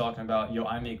guy who's talking about, yo,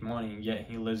 I make money, and yet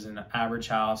he lives in an average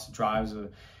house, drives a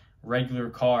regular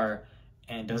car,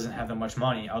 and doesn't have that much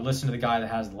money? I'll listen to the guy that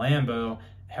has the Lambo,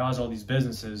 who has all these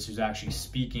businesses, who's actually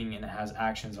speaking and has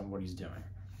actions on what he's doing.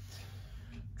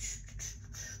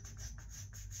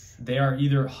 They are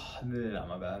either,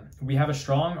 my bad. We have a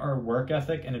strong or work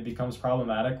ethic, and it becomes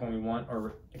problematic when we want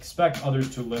or expect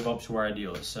others to live up to our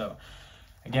ideals. So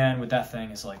again, with that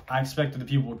thing, it's like, I expect the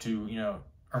people to, you know,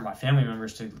 or my family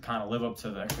members to kind of live up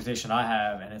to the expectation I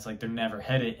have, and it's like, they're never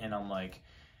hit it, and I'm like,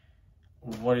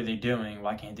 what are they doing?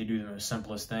 Why can't they do the most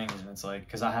simplest things? And it's like,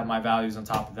 because I have my values on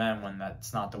top of them when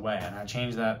that's not the way. And I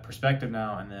change that perspective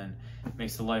now, and then it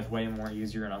makes the life way more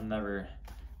easier, and I'm never,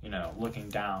 you know, looking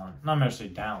down. Not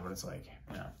necessarily down, but it's like,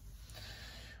 you know.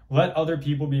 Let other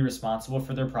people be responsible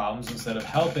for their problems instead of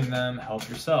helping them. Help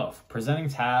yourself. Presenting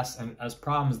tasks and as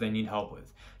problems they need help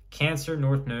with. Cancer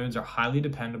North Nodes are highly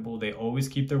dependable. They always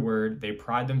keep their word. They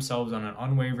pride themselves on an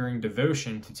unwavering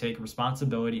devotion to take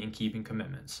responsibility in keeping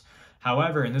commitments.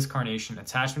 However, in this carnation,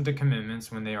 attachment to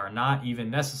commitments when they are not even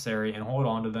necessary and hold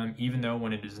on to them even though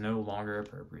when it is no longer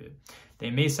appropriate. They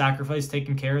may sacrifice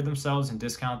taking care of themselves and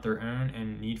discount their own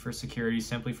and need for security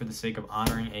simply for the sake of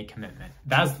honoring a commitment.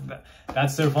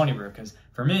 That's so funny, bro, because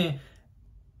for me,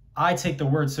 I take the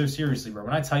word so seriously, bro.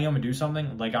 When I tell you I'm going to do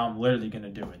something, like, I'm literally going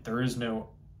to do it. There is no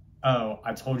oh,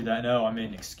 I told you that, no, I made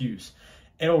an excuse.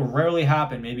 It'll rarely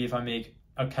happen, maybe if I make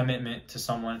a commitment to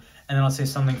someone, and then I'll say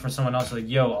something for someone else, like,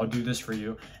 yo, I'll do this for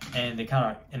you, and they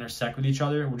kind of intersect with each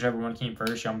other, whichever one came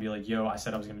first. I'm gonna be like, yo, I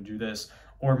said I was gonna do this.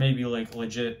 Or maybe like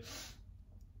legit,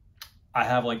 I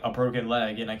have like a broken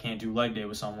leg and I can't do leg day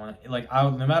with someone. Like,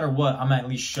 no matter what, I'm at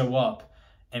least show up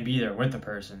and be there with the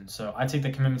person. So I take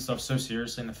the commitment stuff so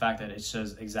seriously, and the fact that it's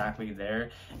just exactly there.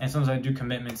 And sometimes I do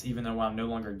commitments even though I'm no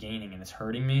longer gaining and it's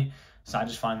hurting me. So I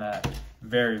just find that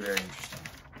very, very interesting.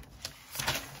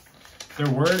 Their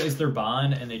word is their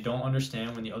bond, and they don't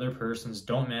understand when the other persons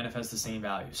don't manifest the same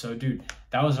value. So, dude,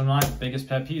 that was one of my biggest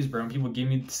pet peeves, bro. When people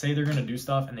say they're gonna do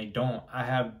stuff and they don't. I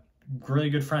have really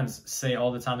good friends say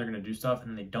all the time they're gonna do stuff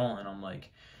and they don't, and I'm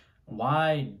like,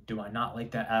 why do I not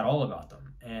like that at all about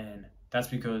them? And that's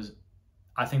because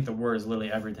I think the word is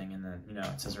literally everything, and then, you know,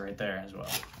 it says it right there as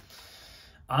well.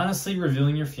 Honestly,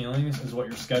 revealing your feelings is what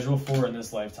you're scheduled for in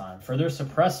this lifetime. Further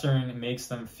suppressing makes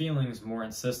them feelings more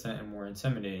insistent and more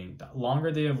intimidating. The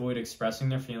longer they avoid expressing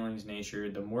their feelings' nature,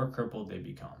 the more crippled they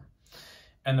become.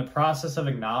 And the process of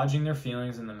acknowledging their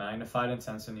feelings and the magnified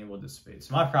intensity will dissipate.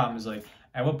 So my problem is, like,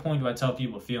 at what point do I tell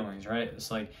people feelings, right?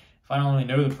 It's like, if I don't really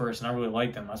know the person, I really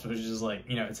like them, I'm supposed to just, like,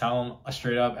 you know, tell them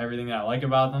straight up everything that I like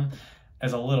about them.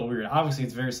 Is a little weird. Obviously,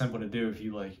 it's very simple to do if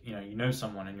you, like, you know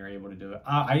someone and you're able to do it.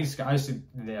 I used to,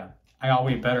 yeah, I got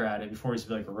way better at it before. I used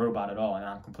to be like a robot at all, and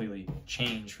now I'm completely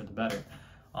changed for the better.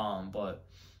 But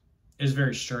it's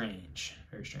very strange,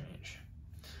 very strange.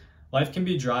 Life can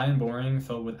be dry and boring,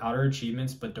 filled with outer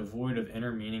achievements, but devoid of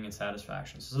inner meaning and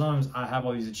satisfaction. So sometimes I have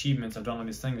all these achievements, I've done all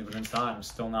these things, but inside I'm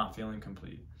still not feeling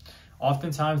complete.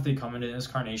 Oftentimes, they come into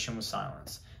incarnation with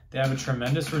silence. They have a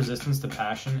tremendous resistance to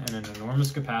passion and an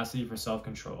enormous capacity for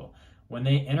self-control. When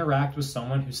they interact with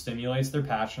someone who stimulates their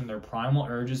passion, their primal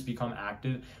urges become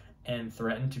active and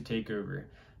threaten to take over.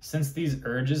 Since these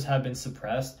urges have been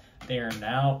suppressed, they are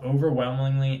now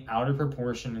overwhelmingly out of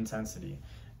proportion intensity.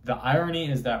 The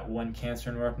irony is that when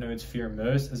Cancer North nodes fear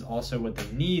most is also what they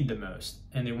need the most,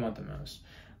 and they want the most.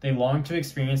 They long to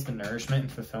experience the nourishment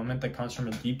and fulfillment that comes from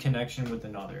a deep connection with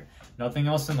another. Nothing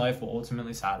else in life will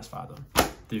ultimately satisfy them.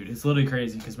 Dude, it's literally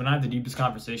crazy, because when I have the deepest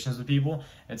conversations with people,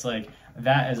 it's like,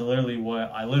 that is literally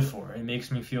what I live for. It makes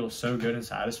me feel so good and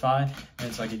satisfied. And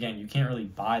it's like, again, you can't really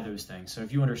buy those things. So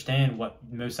if you understand what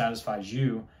most satisfies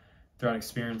you throughout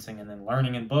experiencing and then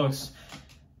learning in books,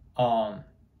 you'll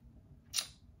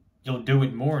do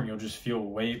it more and you'll just feel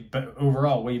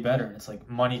overall way better. And it's like,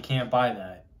 money can't buy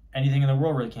that. Anything in the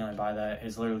world really can't buy that.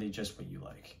 It's literally just what you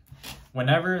like.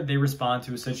 Whenever they respond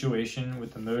to a situation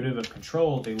with the motive of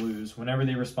control, they lose. Whenever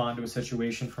they respond to a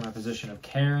situation from a position of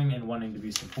caring and wanting to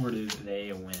be supported,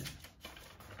 they win.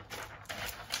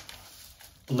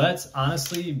 Let's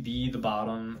honestly be the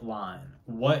bottom line.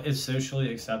 What is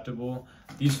socially acceptable?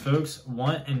 These folks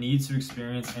want and need to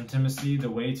experience intimacy.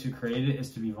 The way to create it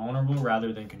is to be vulnerable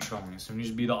rather than controlling. So when you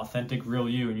just be the authentic, real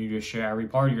you, and you just share every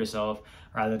part of yourself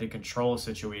rather than control a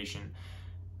situation,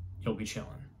 you'll be chilling.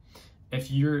 If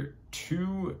you're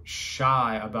too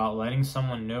shy about letting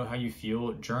someone know how you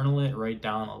feel, journal it, write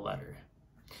down a letter.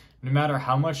 No matter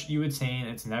how much you attain,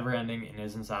 it's never ending and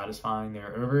isn't satisfying. They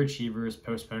are overachievers,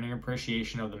 postponing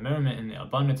appreciation of the moment and the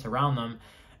abundance around them,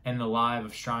 and the life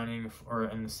of striving or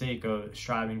in the sake of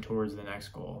striving towards the next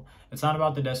goal. It's not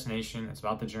about the destination, it's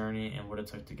about the journey and what it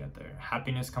took to get there.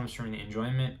 Happiness comes from the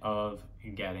enjoyment of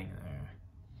getting there.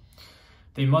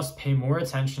 They must pay more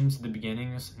attention to the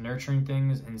beginnings, nurturing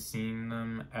things and seeing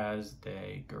them as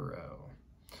they grow.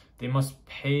 They must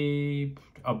pay.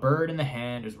 A bird in the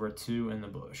hand is worth two in the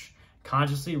bush.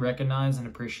 Consciously recognize and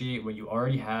appreciate what you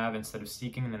already have instead of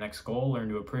seeking the next goal. Learn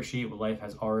to appreciate what life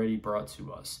has already brought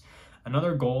to us.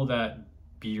 Another goal that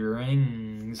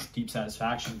brings deep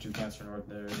satisfaction to Cancer North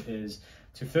Node is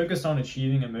to focus on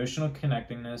achieving emotional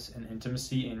connectedness and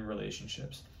intimacy in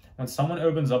relationships. When someone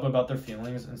opens up about their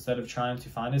feelings, instead of trying to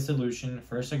find a solution,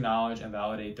 first acknowledge and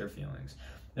validate their feelings.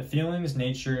 The feelings,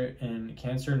 nature, and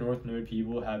Cancer North Node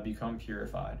people have become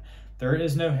purified. There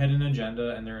is no hidden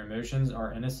agenda, and their emotions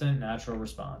are innocent, natural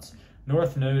response.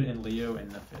 North Node and Leo in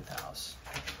the 5th house.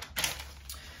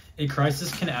 A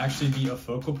crisis can actually be a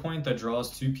focal point that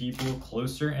draws two people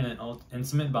closer in an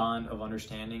intimate bond of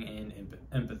understanding and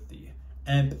empathy.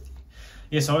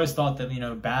 Yes, I always thought that, you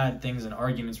know, bad things and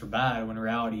arguments were bad, when in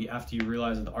reality, after you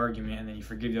realize the argument and then you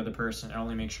forgive the other person, it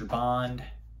only makes your bond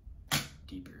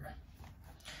deeper.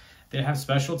 They have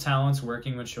special talents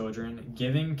working with children.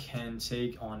 Giving can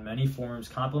take on many forms: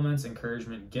 compliments,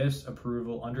 encouragement, gifts,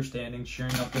 approval, understanding,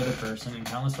 cheering up the other person, and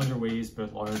countless other ways,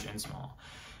 both large and small.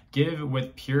 Give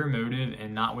with pure motive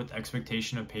and not with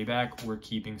expectation of payback or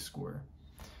keeping score.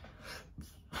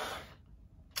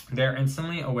 They're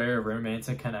instantly aware of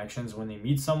romantic connections. When they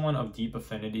meet someone of deep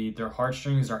affinity, their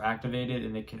heartstrings are activated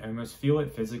and they can almost feel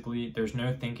it physically. There's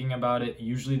no thinking about it.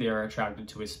 Usually they are attracted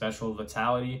to a special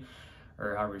vitality,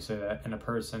 or however you say that, in a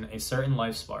person, a certain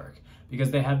life spark. Because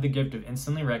they have the gift of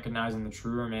instantly recognizing the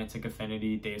true romantic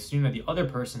affinity, they assume that the other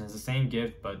person has the same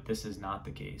gift, but this is not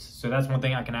the case. So that's one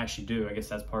thing I can actually do. I guess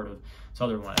that's part of this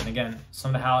other one. And again,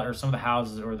 some of the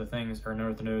houses or the things or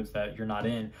north nodes that you're not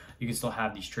in, you can still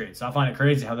have these traits. So I find it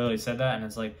crazy how they really said that, and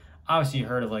it's like, obviously you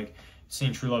heard of like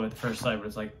seeing true love at the first sight, but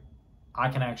it's like I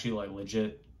can actually like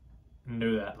legit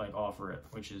know that, like offer it,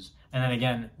 which is, and then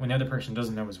again, when the other person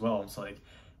doesn't know as well, it's like,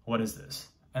 what is this?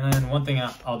 And then one thing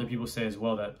other people say as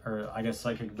well that, or I guess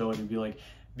psychic ability would be like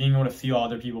being able to feel how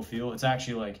other people feel. It's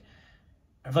actually like,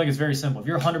 I feel like it's very simple. If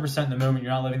you're 100% in the moment,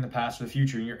 you're not living the past or the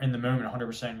future, you're in the moment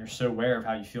 100%, and you're so aware of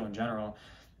how you feel in general,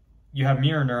 you have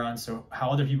mirror neurons, so how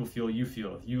other people feel, you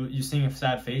feel. If you seeing a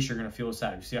sad face, you're going to feel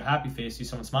sad. If you see a happy face, see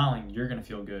someone smiling, you're going to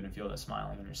feel good and feel that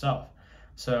smiling in yourself.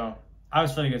 So I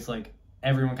always feel like it's like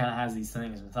everyone kind of has these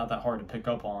things, and it's not that hard to pick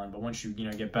up on, but once you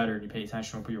get better and you pay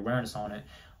attention and put your awareness on it,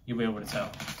 you'll be able to tell.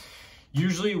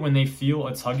 Usually when they feel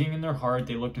a tugging in their heart,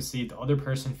 they look to see if the other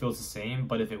person feels the same,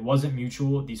 but if it wasn't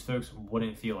mutual, these folks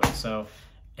wouldn't feel it. So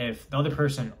if the other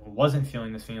person wasn't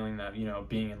feeling this feeling that,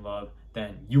 being in love,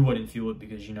 then you wouldn't feel it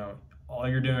because, all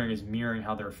you're doing is mirroring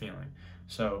how they're feeling.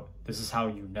 So this is how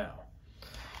you know.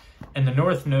 In the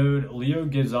North Node, Leo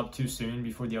gives up too soon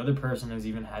before the other person has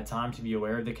even had time to be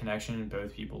aware of the connection, and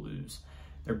both people lose.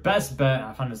 Their best bet,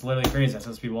 I find this literally crazy, I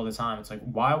tell people all the time, it's like,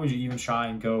 why would you even try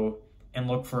and go and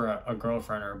look for a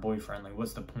girlfriend or a boyfriend? Like,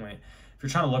 what's the point? If you're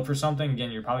trying to look for something, again,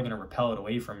 you're probably going to repel it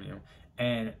away from you.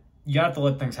 And you have to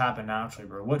let things happen naturally,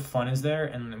 bro. What fun is there?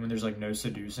 And when there's like no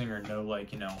seducing or no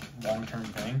long-term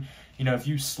thing, if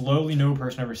you slowly know a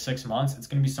person over 6 months, it's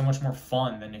going to be so much more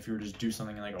fun than if you were to just do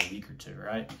something in like a week or two,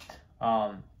 right?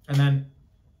 And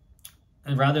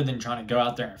rather than trying to go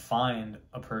out there and find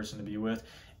a person to be with,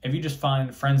 if you just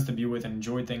find friends to be with and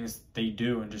enjoy things they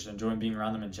do and just enjoy being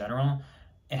around them in general,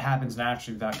 it happens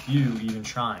naturally without you even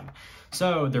trying.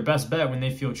 So their best bet when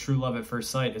they feel true love at first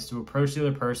sight is to approach the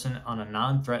other person on a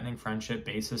non-threatening friendship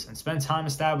basis and spend time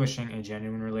establishing a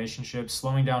genuine relationship,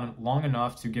 slowing down long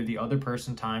enough to give the other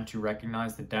person time to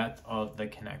recognize the depth of the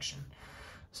connection.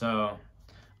 So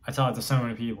I tell it to so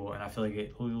many people, and I feel like you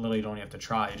literally don't have to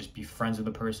try. You just be friends with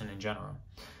the person in general.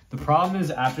 The problem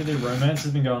is after the romance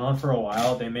has been going on for a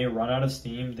while, they may run out of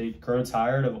steam. They grow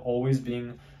tired of always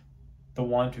being the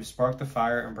one to spark the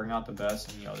fire and bring out the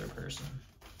best in the other person.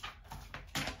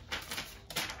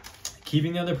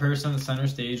 Keeping the other person on the center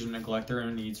stage and neglect their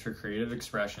own needs for creative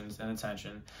expressions and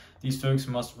attention, these folks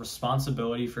must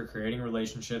responsibility for creating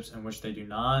relationships in which they do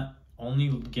not only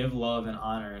give love and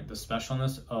honor the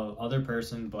specialness of other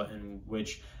person, but in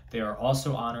which they are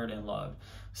also honored and loved,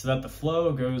 so that the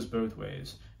flow goes both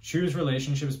ways. Choose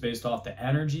relationships based off the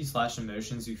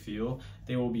energy/emotions you feel.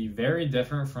 They will be very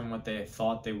different from what they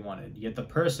thought they wanted. Yet the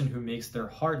person who makes their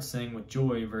heart sing with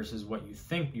joy versus what you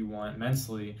think you want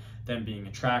mentally, them being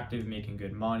attractive, making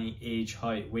good money, age,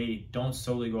 height, weight, don't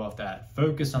solely go off that.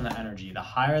 Focus on the energy. The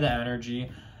higher the energy,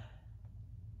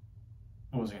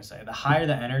 the higher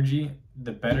the energy,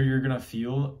 the better you're going to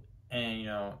feel.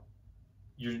 And,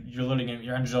 you're literally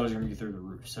your energy levels are going to be through the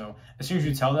roof. So as soon as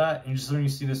you tell that, and just when you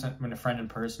see this when a friend in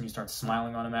person, you start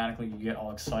smiling automatically, you get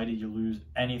all excited, you lose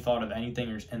any thought of anything,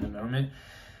 you're just in the moment.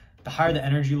 The higher the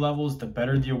energy levels, the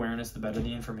better the awareness, the better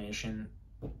the information,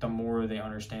 the more they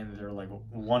understand that they're like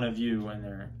one of you, and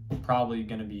they're probably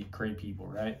going to be great people,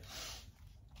 right?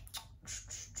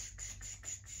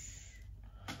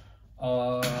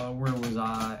 Where was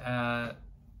I at?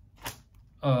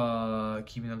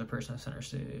 Keeping the other person on center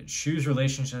stage. Choose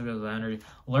relationships as energy.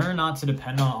 Learn not to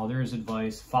depend on others'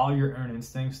 advice. Follow your own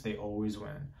instincts. They always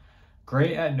win.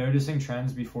 Great at noticing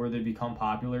trends before they become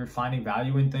popular. Finding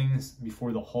value in things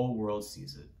before the whole world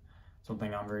sees it.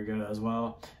 Something I'm very good at as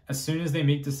well. As soon as they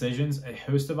make decisions, a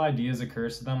host of ideas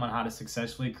occurs to them on how to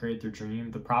successfully create their dream.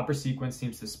 The proper sequence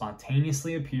seems to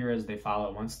spontaneously appear as they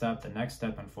follow one step. The next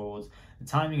step unfolds. The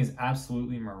timing is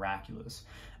absolutely miraculous.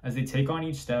 As they take on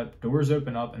each step, doors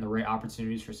open up and the right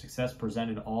opportunities for success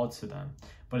presented all to them.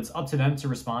 But it's up to them to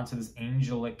respond to this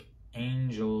angelic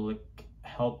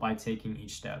help by taking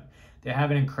each step. They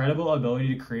have an incredible ability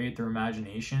to create their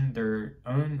imagination, their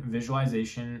own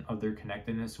visualization of their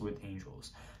connectedness with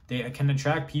angels. They can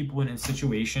attract people and in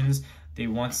situations they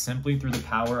want simply through the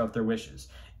power of their wishes.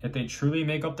 If they truly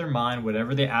make up their mind,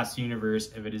 whatever they ask the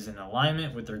universe, if it is in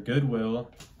alignment with their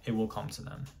goodwill, it will come to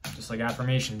them. Just like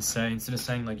affirmations say, instead of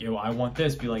saying like, yo, I want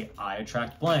this, be like, I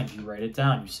attract blank. You write it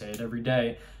down, you say it every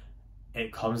day.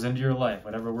 it comes into your life.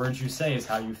 Whatever words you say is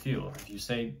how you feel. If you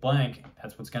say blank,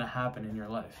 that's what's going to happen in your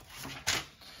life.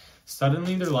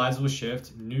 Suddenly, their lives will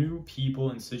shift. New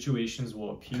people and situations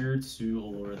will appear to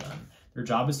allure them. Their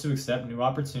job is to accept new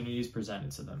opportunities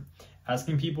presented to them.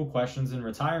 Asking people questions in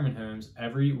retirement homes,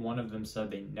 every one of them said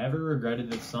they never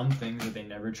regretted some things that they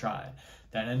never tried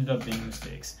that ended up being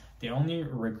mistakes. They only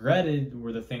regretted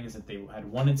were the things that they had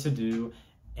wanted to do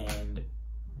and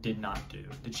did not do.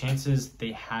 The chances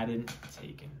they hadn't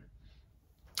taken.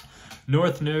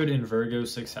 North Node in Virgo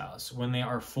 6th house. When they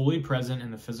are fully present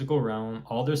in the physical realm,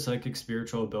 all their psychic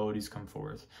spiritual abilities come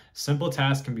forth. Simple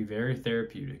tasks can be very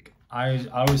therapeutic. I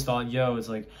always thought, it's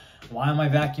like, why am I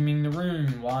vacuuming the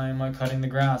room? Why am I cutting the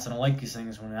grass? I don't like these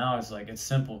things. When now it's like, it's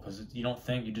simple because you don't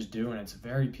think, you just do, and it's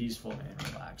very peaceful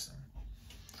and relaxing.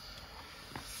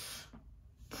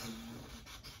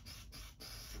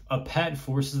 A pet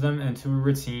forces them into a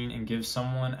routine and gives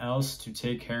someone else to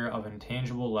take care of an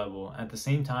intangible level. At the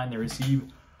same time, they receive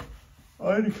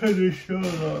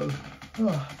unconditional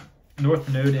love. North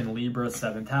Node in Libra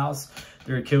 7th house.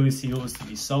 Their Achilles heel is to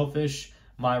be selfish.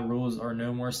 My rules are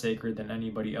no more sacred than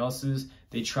anybody else's.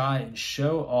 They try and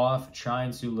show off,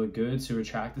 trying to look good to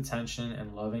attract attention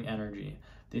and loving energy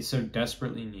they so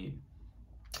desperately need.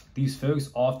 These folks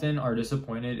often are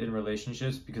disappointed in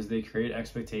relationships because they create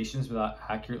expectations without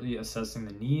accurately assessing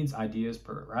the needs, ideas,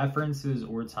 preferences,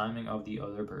 or timing of the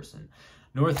other person.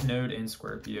 North Node in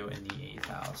Scorpio in the 8th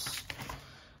house.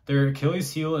 Their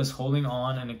Achilles heel is holding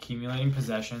on and accumulating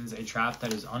possessions, a trap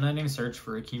that is unending search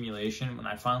for accumulation. When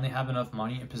I finally have enough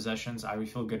money and possessions, I will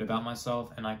feel good about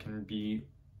myself and I can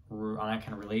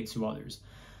relate to others.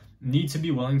 Need to be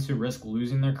willing to risk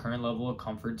losing their current level of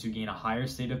comfort to gain a higher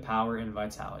state of power and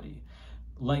vitality.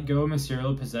 Let go of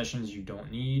material possessions you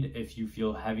don't need. If you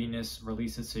feel heaviness,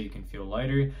 release it so you can feel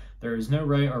lighter. There is no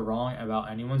right or wrong about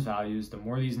anyone's values. The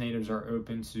more these natives are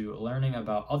open to learning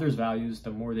about others' values, the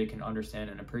more they can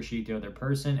understand and appreciate the other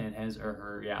person and his or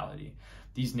her reality.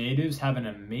 These natives have an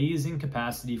amazing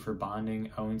capacity for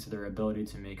bonding owing to their ability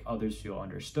to make others feel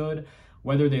understood.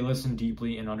 Whether they listen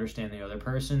deeply and understand the other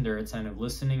person, their attentive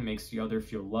listening makes the other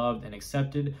feel loved and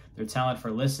accepted. Their talent for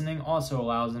listening also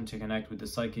allows them to connect with the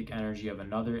psychic energy of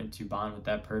another and to bond with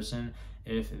that person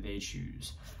if they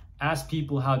choose. Ask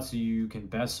people how you can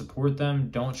best support them.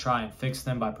 Don't try and fix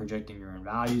them by projecting your own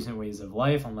values and ways of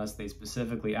life unless they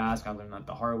specifically ask. I learned that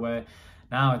the hard way.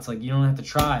 Now it's like you don't have to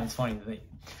try. It's funny.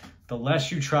 The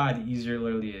less you try, the easier it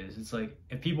literally is. It's like,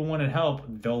 if people wanted help,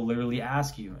 they'll literally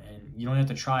ask you, and you don't have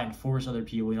to try and force other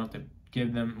people. You don't have to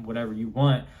give them whatever you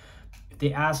want. If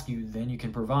they ask you, then you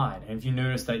can provide. And if you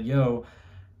notice that,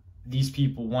 these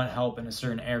people want help in a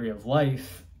certain area of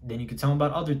life, then you can tell them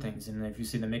about other things. And if you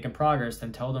see them making progress,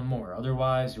 then tell them more.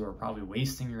 Otherwise, you are probably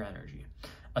wasting your energy.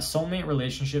 A soulmate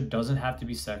relationship doesn't have to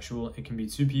be sexual. It can be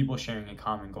two people sharing a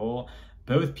common goal.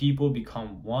 Both people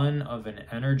become one of an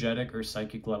energetic or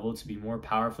psychic level to be more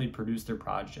powerfully produce their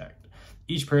project.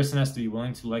 Each person has to be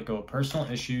willing to let go of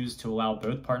personal issues to allow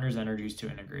both partners' energies to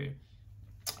integrate.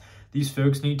 These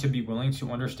folks need to be willing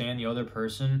to understand the other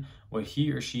person, what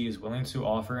he or she is willing to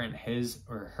offer, and his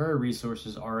or her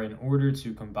resources are in order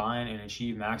to combine and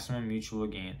achieve maximum mutual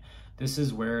gain. This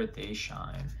is where they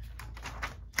shine.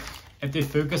 If they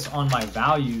focus on my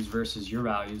values versus your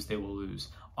values, they will lose.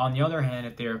 On the other hand,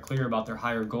 if they are clear about their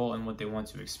higher goal and what they want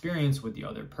to experience with the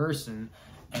other person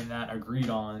and that agreed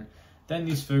on, then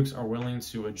these folks are willing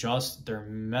to adjust their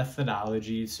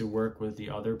methodology to work with the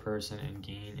other person and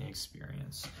gain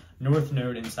experience. North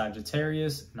Node in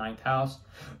Sagittarius, 9th house.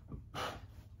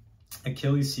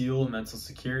 Achilles heel, mental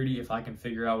security. If I can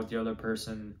figure out what the other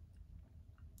person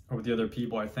or what the other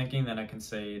people are thinking, then I can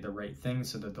say the right thing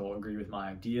so that they'll agree with my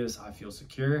ideas. I feel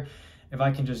secure. If I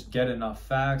can just get enough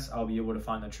facts, I'll be able to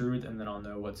find the truth, and then I'll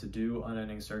know what to do.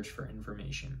 Unending search for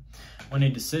information. When a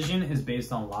decision is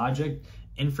based on logic,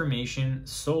 information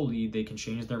solely, they can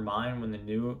change their mind when the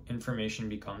new information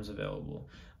becomes available.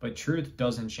 But truth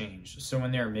doesn't change. So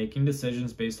when they are making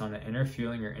decisions based on an inner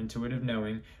feeling or intuitive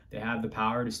knowing, they have the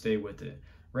power to stay with it.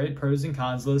 Write pros and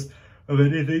cons list of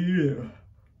anything you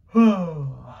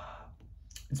do.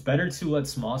 It's better to let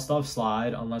small stuff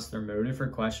slide unless their motive for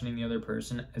questioning the other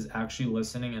person is actually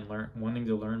listening and wanting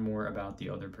to learn more about the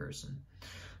other person.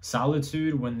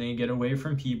 Solitude, when they get away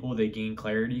from people, they gain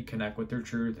clarity, connect with their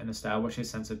truth, and establish a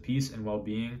sense of peace and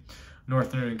well-being.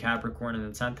 North Node in Capricorn in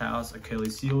the 10th house,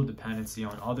 Achilles heel, dependency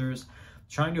on others.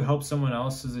 Trying to help someone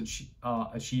else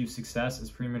achieve success is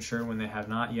premature when they have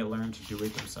not yet learned to do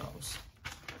it themselves.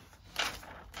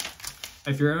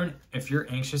 If you're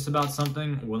anxious about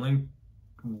something,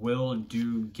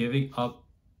 giving up,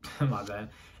 my bad.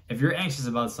 If you're anxious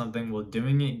about something, will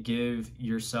doing it give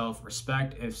yourself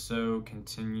respect? If so,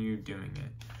 continue doing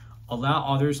it.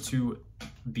 Allow others to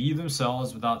be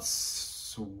themselves without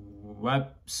swept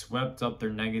up their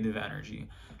negative energy.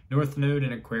 North Node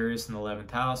in Aquarius in the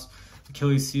 11th house.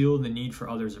 Achilles heel, the need for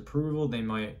others' approval. They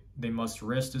must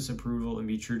risk disapproval and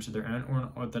be true to their own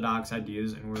unorthodox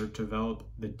ideas in order to develop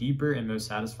the deeper and most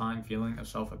satisfying feeling of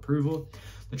self-approval.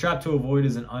 The trap to avoid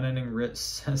is an unending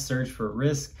search for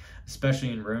risk,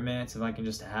 especially in romance. If I can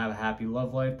just have a happy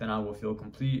love life, then I will feel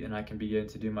complete and I can begin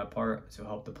to do my part to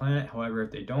help the planet. However,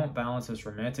 if they don't balance this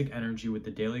romantic energy with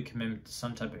the daily commitment to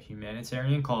some type of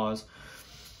humanitarian cause,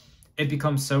 it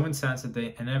becomes so intense that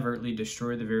they inadvertently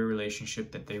destroy the very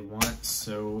relationship that they want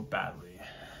so badly.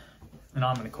 And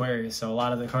I'm an Aquarius, so a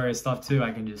lot of the Aquarius stuff too,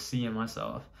 I can just see in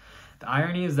myself. The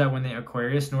irony is that when the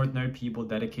Aquarius North Node people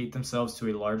dedicate themselves to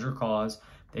a larger cause,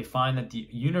 they find that the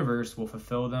universe will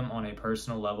fulfill them on a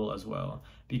personal level as well.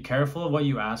 Be careful of what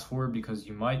you ask for because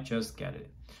you might just get it.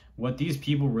 What these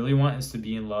people really want is to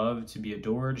be in love, to be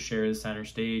adored, share the center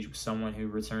stage with someone who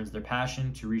returns their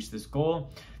passion. To reach this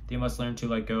goal, they must learn to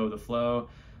let go of the flow,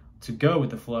 to go with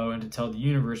the flow, and to tell the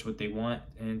universe what they want,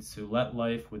 and to let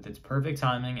life with its perfect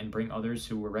timing and bring others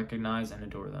who will recognize and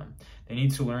adore them. They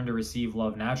need to learn to receive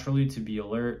love naturally, to be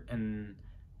alert and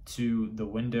to the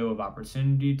window of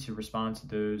opportunity, to respond to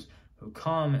those who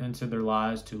come into their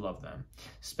lives, to love them.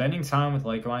 Spending time with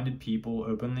like-minded people,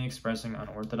 openly expressing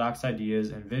unorthodox ideas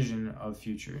and vision of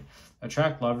future.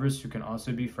 Attract lovers who can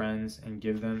also be friends and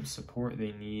give them support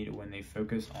they need when they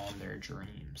focus on their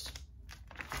dreams.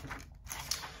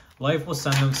 Life will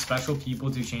send them special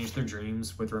people to change their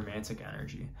dreams with romantic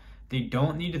energy. They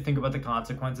don't need to think about the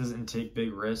consequences and take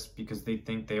big risks because they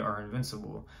think they are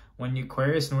invincible. When the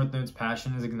Aquarius North Node's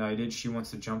passion is ignited, she wants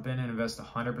to jump in and invest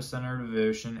 100% of her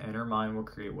devotion, and her mind will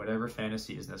create whatever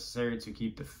fantasy is necessary to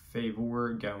keep the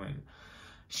favor going.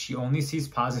 She only sees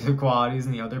positive qualities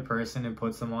in the other person and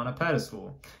puts them on a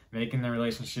pedestal, making the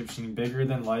relationship seem bigger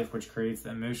than life, which creates the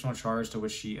emotional charge to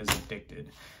which she is addicted.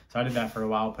 So I did that for a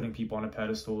while, putting people on a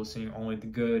pedestal, seeing only the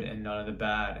good and none of the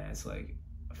bad, and it's like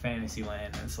fantasy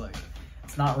land, and it's like,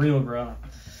 it's not real, bro.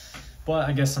 But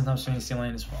I guess sometimes fantasy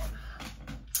land is fun.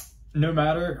 No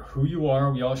matter who you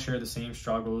are, we all share the same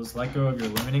struggles. Let go of your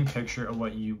limiting picture of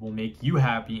what will make you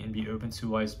happy and be open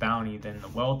to life's bounty. Then the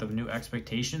wealth of new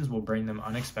expectations will bring them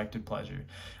unexpected pleasure.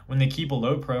 When they keep a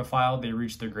low profile, they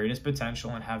reach their greatest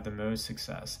potential and have the most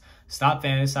success. Stop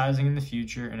fantasizing in the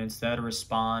future and instead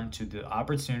respond to the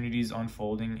opportunities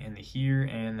unfolding in the here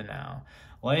and the now.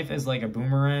 Life is like a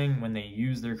boomerang. When they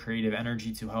use their creative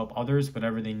energy to help others,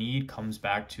 whatever they need comes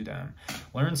back to them.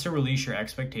 Learn to release your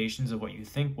expectations of what you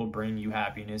think will bring you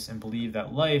happiness and believe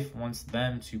that life wants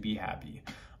them to be happy.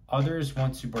 Others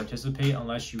want to participate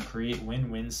unless you create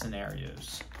win-win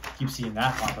scenarios. Keep seeing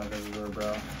that pop up everywhere,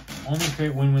 bro. Only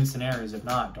create win-win scenarios. If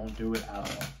not, don't do it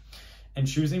at all. In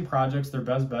choosing projects, their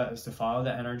best bet is to follow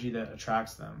the energy that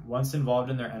attracts them. Once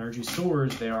involved in their energy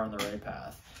soars, they are on the right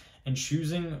path. In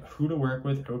choosing who to work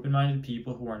with, open-minded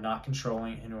people who are not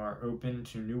controlling and who are open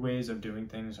to new ways of doing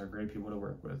things are great people to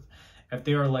work with. If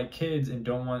they are like kids and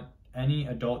don't want any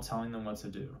adult telling them what to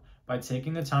do. By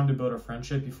taking the time to build a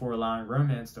friendship before allowing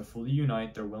romance to fully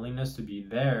unite, their willingness to be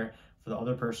there for the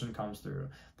other person comes through.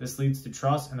 This leads to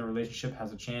trust and the relationship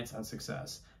has a chance at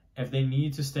success. If they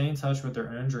need to stay in touch with their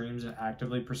own dreams and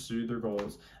actively pursue their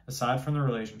goals, aside from the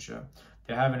relationship,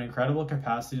 they have an incredible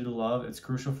capacity to love. It's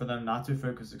crucial for them not to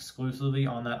focus exclusively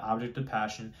on that object of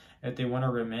passion. If they want a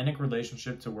romantic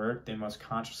relationship to work, they must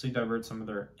consciously divert some of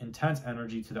their intense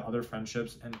energy to the other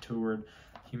friendships and toward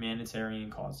humanitarian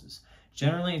causes.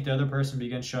 Generally, if the other person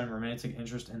begins showing romantic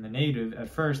interest in the native, at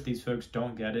first these folks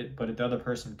don't get it, but if the other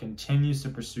person continues to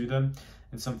pursue them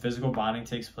and some physical bonding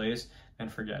takes place, then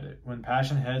forget it. When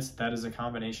passion hits, that is a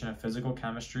combination of physical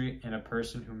chemistry and a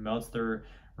person who meets their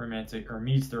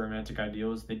romantic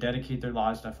ideals. They dedicate their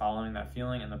lives to following that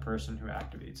feeling and the person who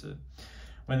activates it.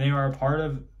 When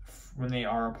they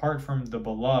are apart from the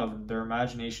beloved, their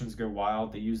imaginations go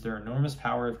wild. They use their enormous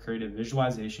power of creative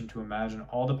visualization to imagine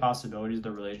all the possibilities of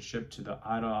the relationship to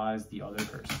idolize the other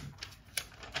person.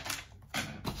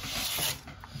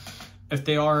 If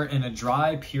they are in a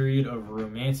dry period of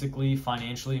romantically,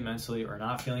 financially, mentally, or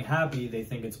not feeling happy, they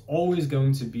think it's always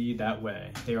going to be that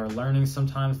way. They are learning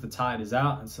sometimes the tide is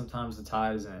out and sometimes the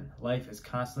tide is in. Life is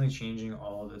constantly changing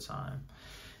all the time.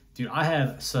 Dude, I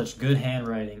have such good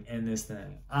handwriting in this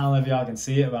thing. I don't know if y'all can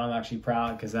see it, but I'm actually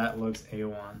proud because that looks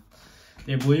A1.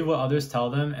 They believe what others tell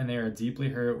them, and they are deeply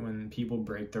hurt when people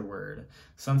break their word.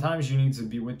 Sometimes you need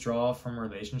to withdraw from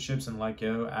relationships and let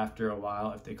go after a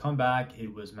while. If they come back,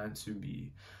 it was meant to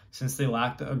be. Since they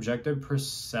lack the objective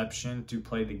perception to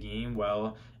play the game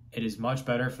well, it is much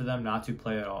better for them not to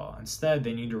play at all. Instead,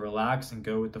 they need to relax and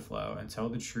go with the flow and tell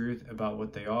the truth about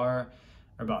what they are,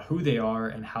 about who they are,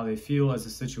 and how they feel as the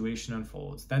situation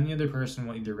unfolds. Then the other person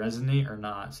will either resonate or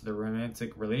not, so the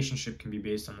romantic relationship can be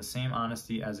based on the same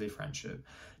honesty as a friendship.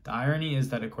 The irony is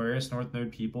that Aquarius North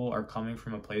Node people are coming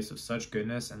from a place of such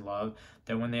goodness and love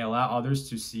that when they allow others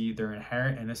to see their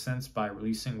inherent innocence by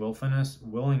releasing willfulness,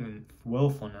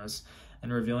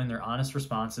 and revealing their honest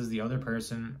responses, the other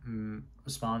person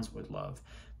responds with love.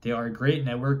 They are great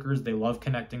networkers, they love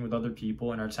connecting with other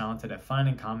people, and are talented at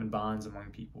finding common bonds among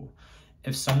people.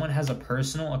 If someone has a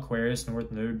personal Aquarius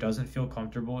North Node doesn't feel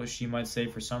comfortable, she might say,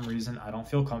 for some reason, I don't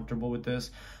feel comfortable with this.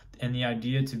 And the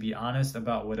idea to be honest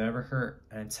about whatever her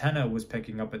antenna was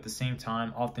picking up at the same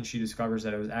time, often she discovers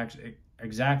that it was actually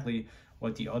exactly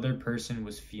what the other person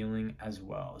was feeling as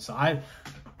well. So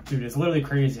dude, it's literally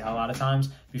crazy how a lot of times,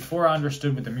 before I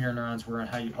understood what the mirror neurons were and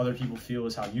how other people feel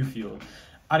is how you feel,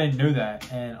 I didn't know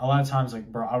that. And a lot of times,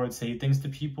 like, bro, I would say things to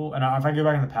people. And if I go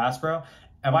back in the past, bro,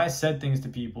 if I said things to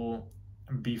people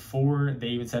before they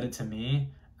even said it to me,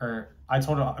 or I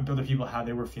told other people how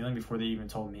they were feeling before they even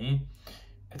told me,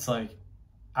 it's like,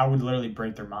 I would literally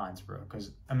break their minds, bro.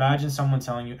 Because imagine someone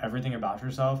telling you everything about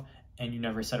yourself and you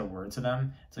never said a word to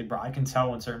them. It's like, bro, I can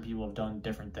tell when certain people have done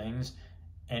different things,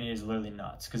 and it is literally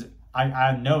nuts. Because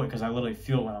I know it, because I literally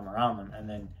feel it when I'm around them. And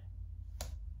then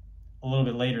a little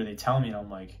bit later, they tell me, and I'm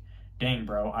like, dang,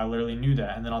 bro, I literally knew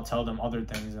that. And then I'll tell them other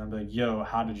things, and I'll be like, yo,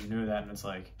 how did you know that? And it's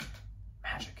like,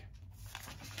 magic.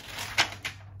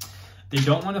 They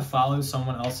don't want to follow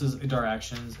someone else's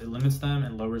directions. It limits them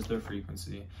and lowers their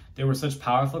frequency. They were such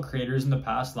powerful creators in the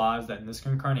past lives that in this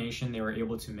incarnation, they were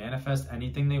able to manifest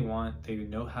anything they want. They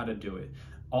know how to do it.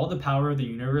 All the power of the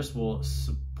universe will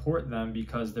support them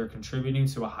because they're contributing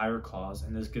to a higher cause,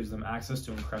 and this gives them access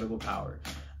to incredible power.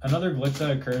 Another glitch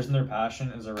that occurs in their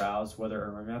passion is aroused, whether a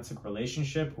romantic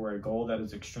relationship or a goal that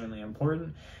is extremely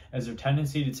important, as their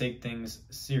tendency to take things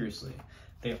seriously.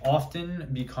 They often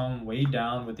become weighed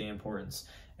down with the importance.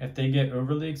 If they get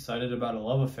overly excited about a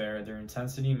love affair, their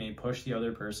intensity may push the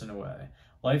other person away.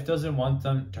 Life doesn't want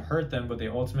them to hurt them, but they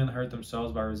ultimately hurt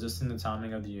themselves by resisting the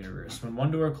timing of the universe. When one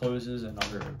door closes,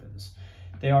 another opens.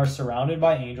 They are surrounded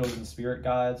by angels and spirit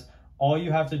guides. All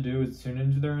you have to do is tune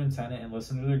into their antenna and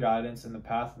listen to their guidance, and the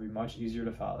path will be much easier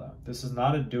to follow. This is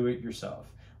not a do-it-yourself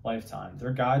lifetime.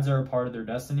 Their guides are a part of their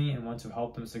destiny and want to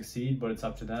help them succeed, but it's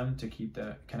up to them to keep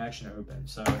the connection open.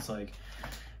 So it's like,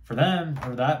 for them,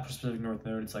 or that specific North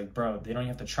Node, it's like, bro, they don't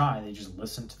have to try. They just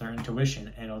listen to their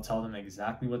intuition, and it'll tell them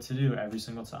exactly what to do every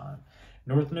single time.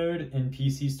 North Node in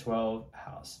Pisces 12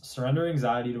 house. Surrender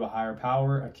anxiety to a higher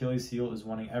power. Achilles' heel is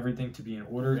wanting everything to be in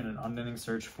order in an unending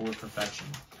search for perfection.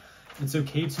 It's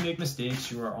okay to make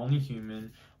mistakes. You are only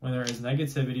human. When there is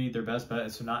negativity, their best bet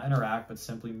is to not interact, but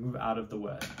simply move out of the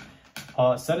way.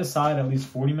 Set aside at least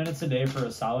 40 minutes a day for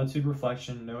a solitude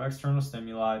reflection, no external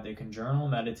stimuli. They can journal,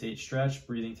 meditate, stretch,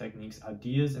 breathing techniques,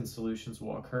 ideas, and solutions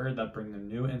will occur that bring them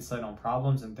new insight on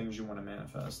problems and things you want to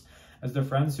manifest. As their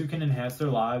friends who can enhance their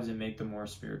lives and make them more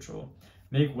spiritual.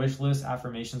 Make wish lists,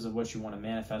 affirmations of what you want to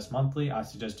manifest monthly. I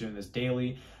suggest doing this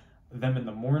daily. Them in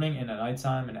the morning and at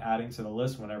nighttime, and adding to the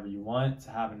list whenever you want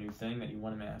to have a new thing that you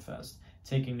want to manifest.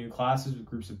 Taking new classes with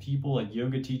groups of people like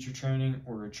yoga teacher training,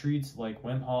 or retreats like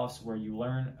Wim Hof's where you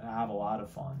learn and have a lot of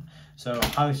fun. So I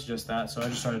highly suggest that. So I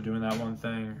just started doing that one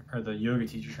thing, or the yoga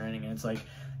teacher training, and it's like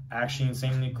actually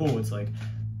insanely cool. It's like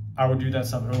I would do that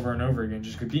stuff over and over again,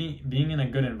 just being in a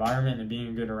good environment and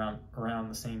being good around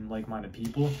the same like-minded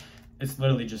people. It's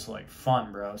literally just like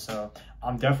fun, bro. So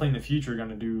I'm definitely in the future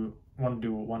want to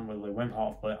do one with like Wim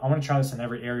Hof, but I want to try this in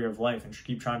every area of life and just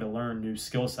keep trying to learn new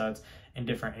skill sets in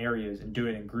different areas and do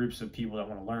it in groups of people that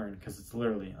want to learn, because it's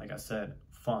literally, like I said,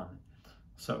 fun.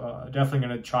 So definitely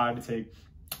going to try to take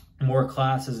more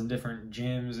classes in different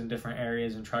gyms and different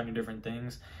areas and try new different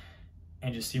things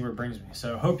and just see where it brings me.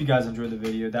 So hope you guys enjoyed the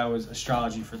video. That was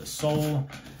Astrology for the Soul.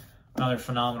 Another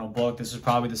phenomenal book. This is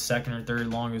probably the second or third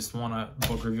longest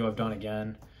book review I've done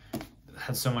again. It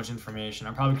had so much information.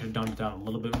 I probably could have dumbed it down a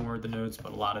little bit more with the notes,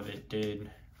 but a lot of it did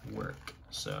work.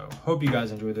 So hope you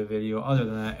guys enjoyed the video. Other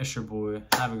than that, it's your boy.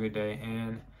 Have a good day,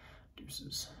 and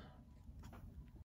deuces.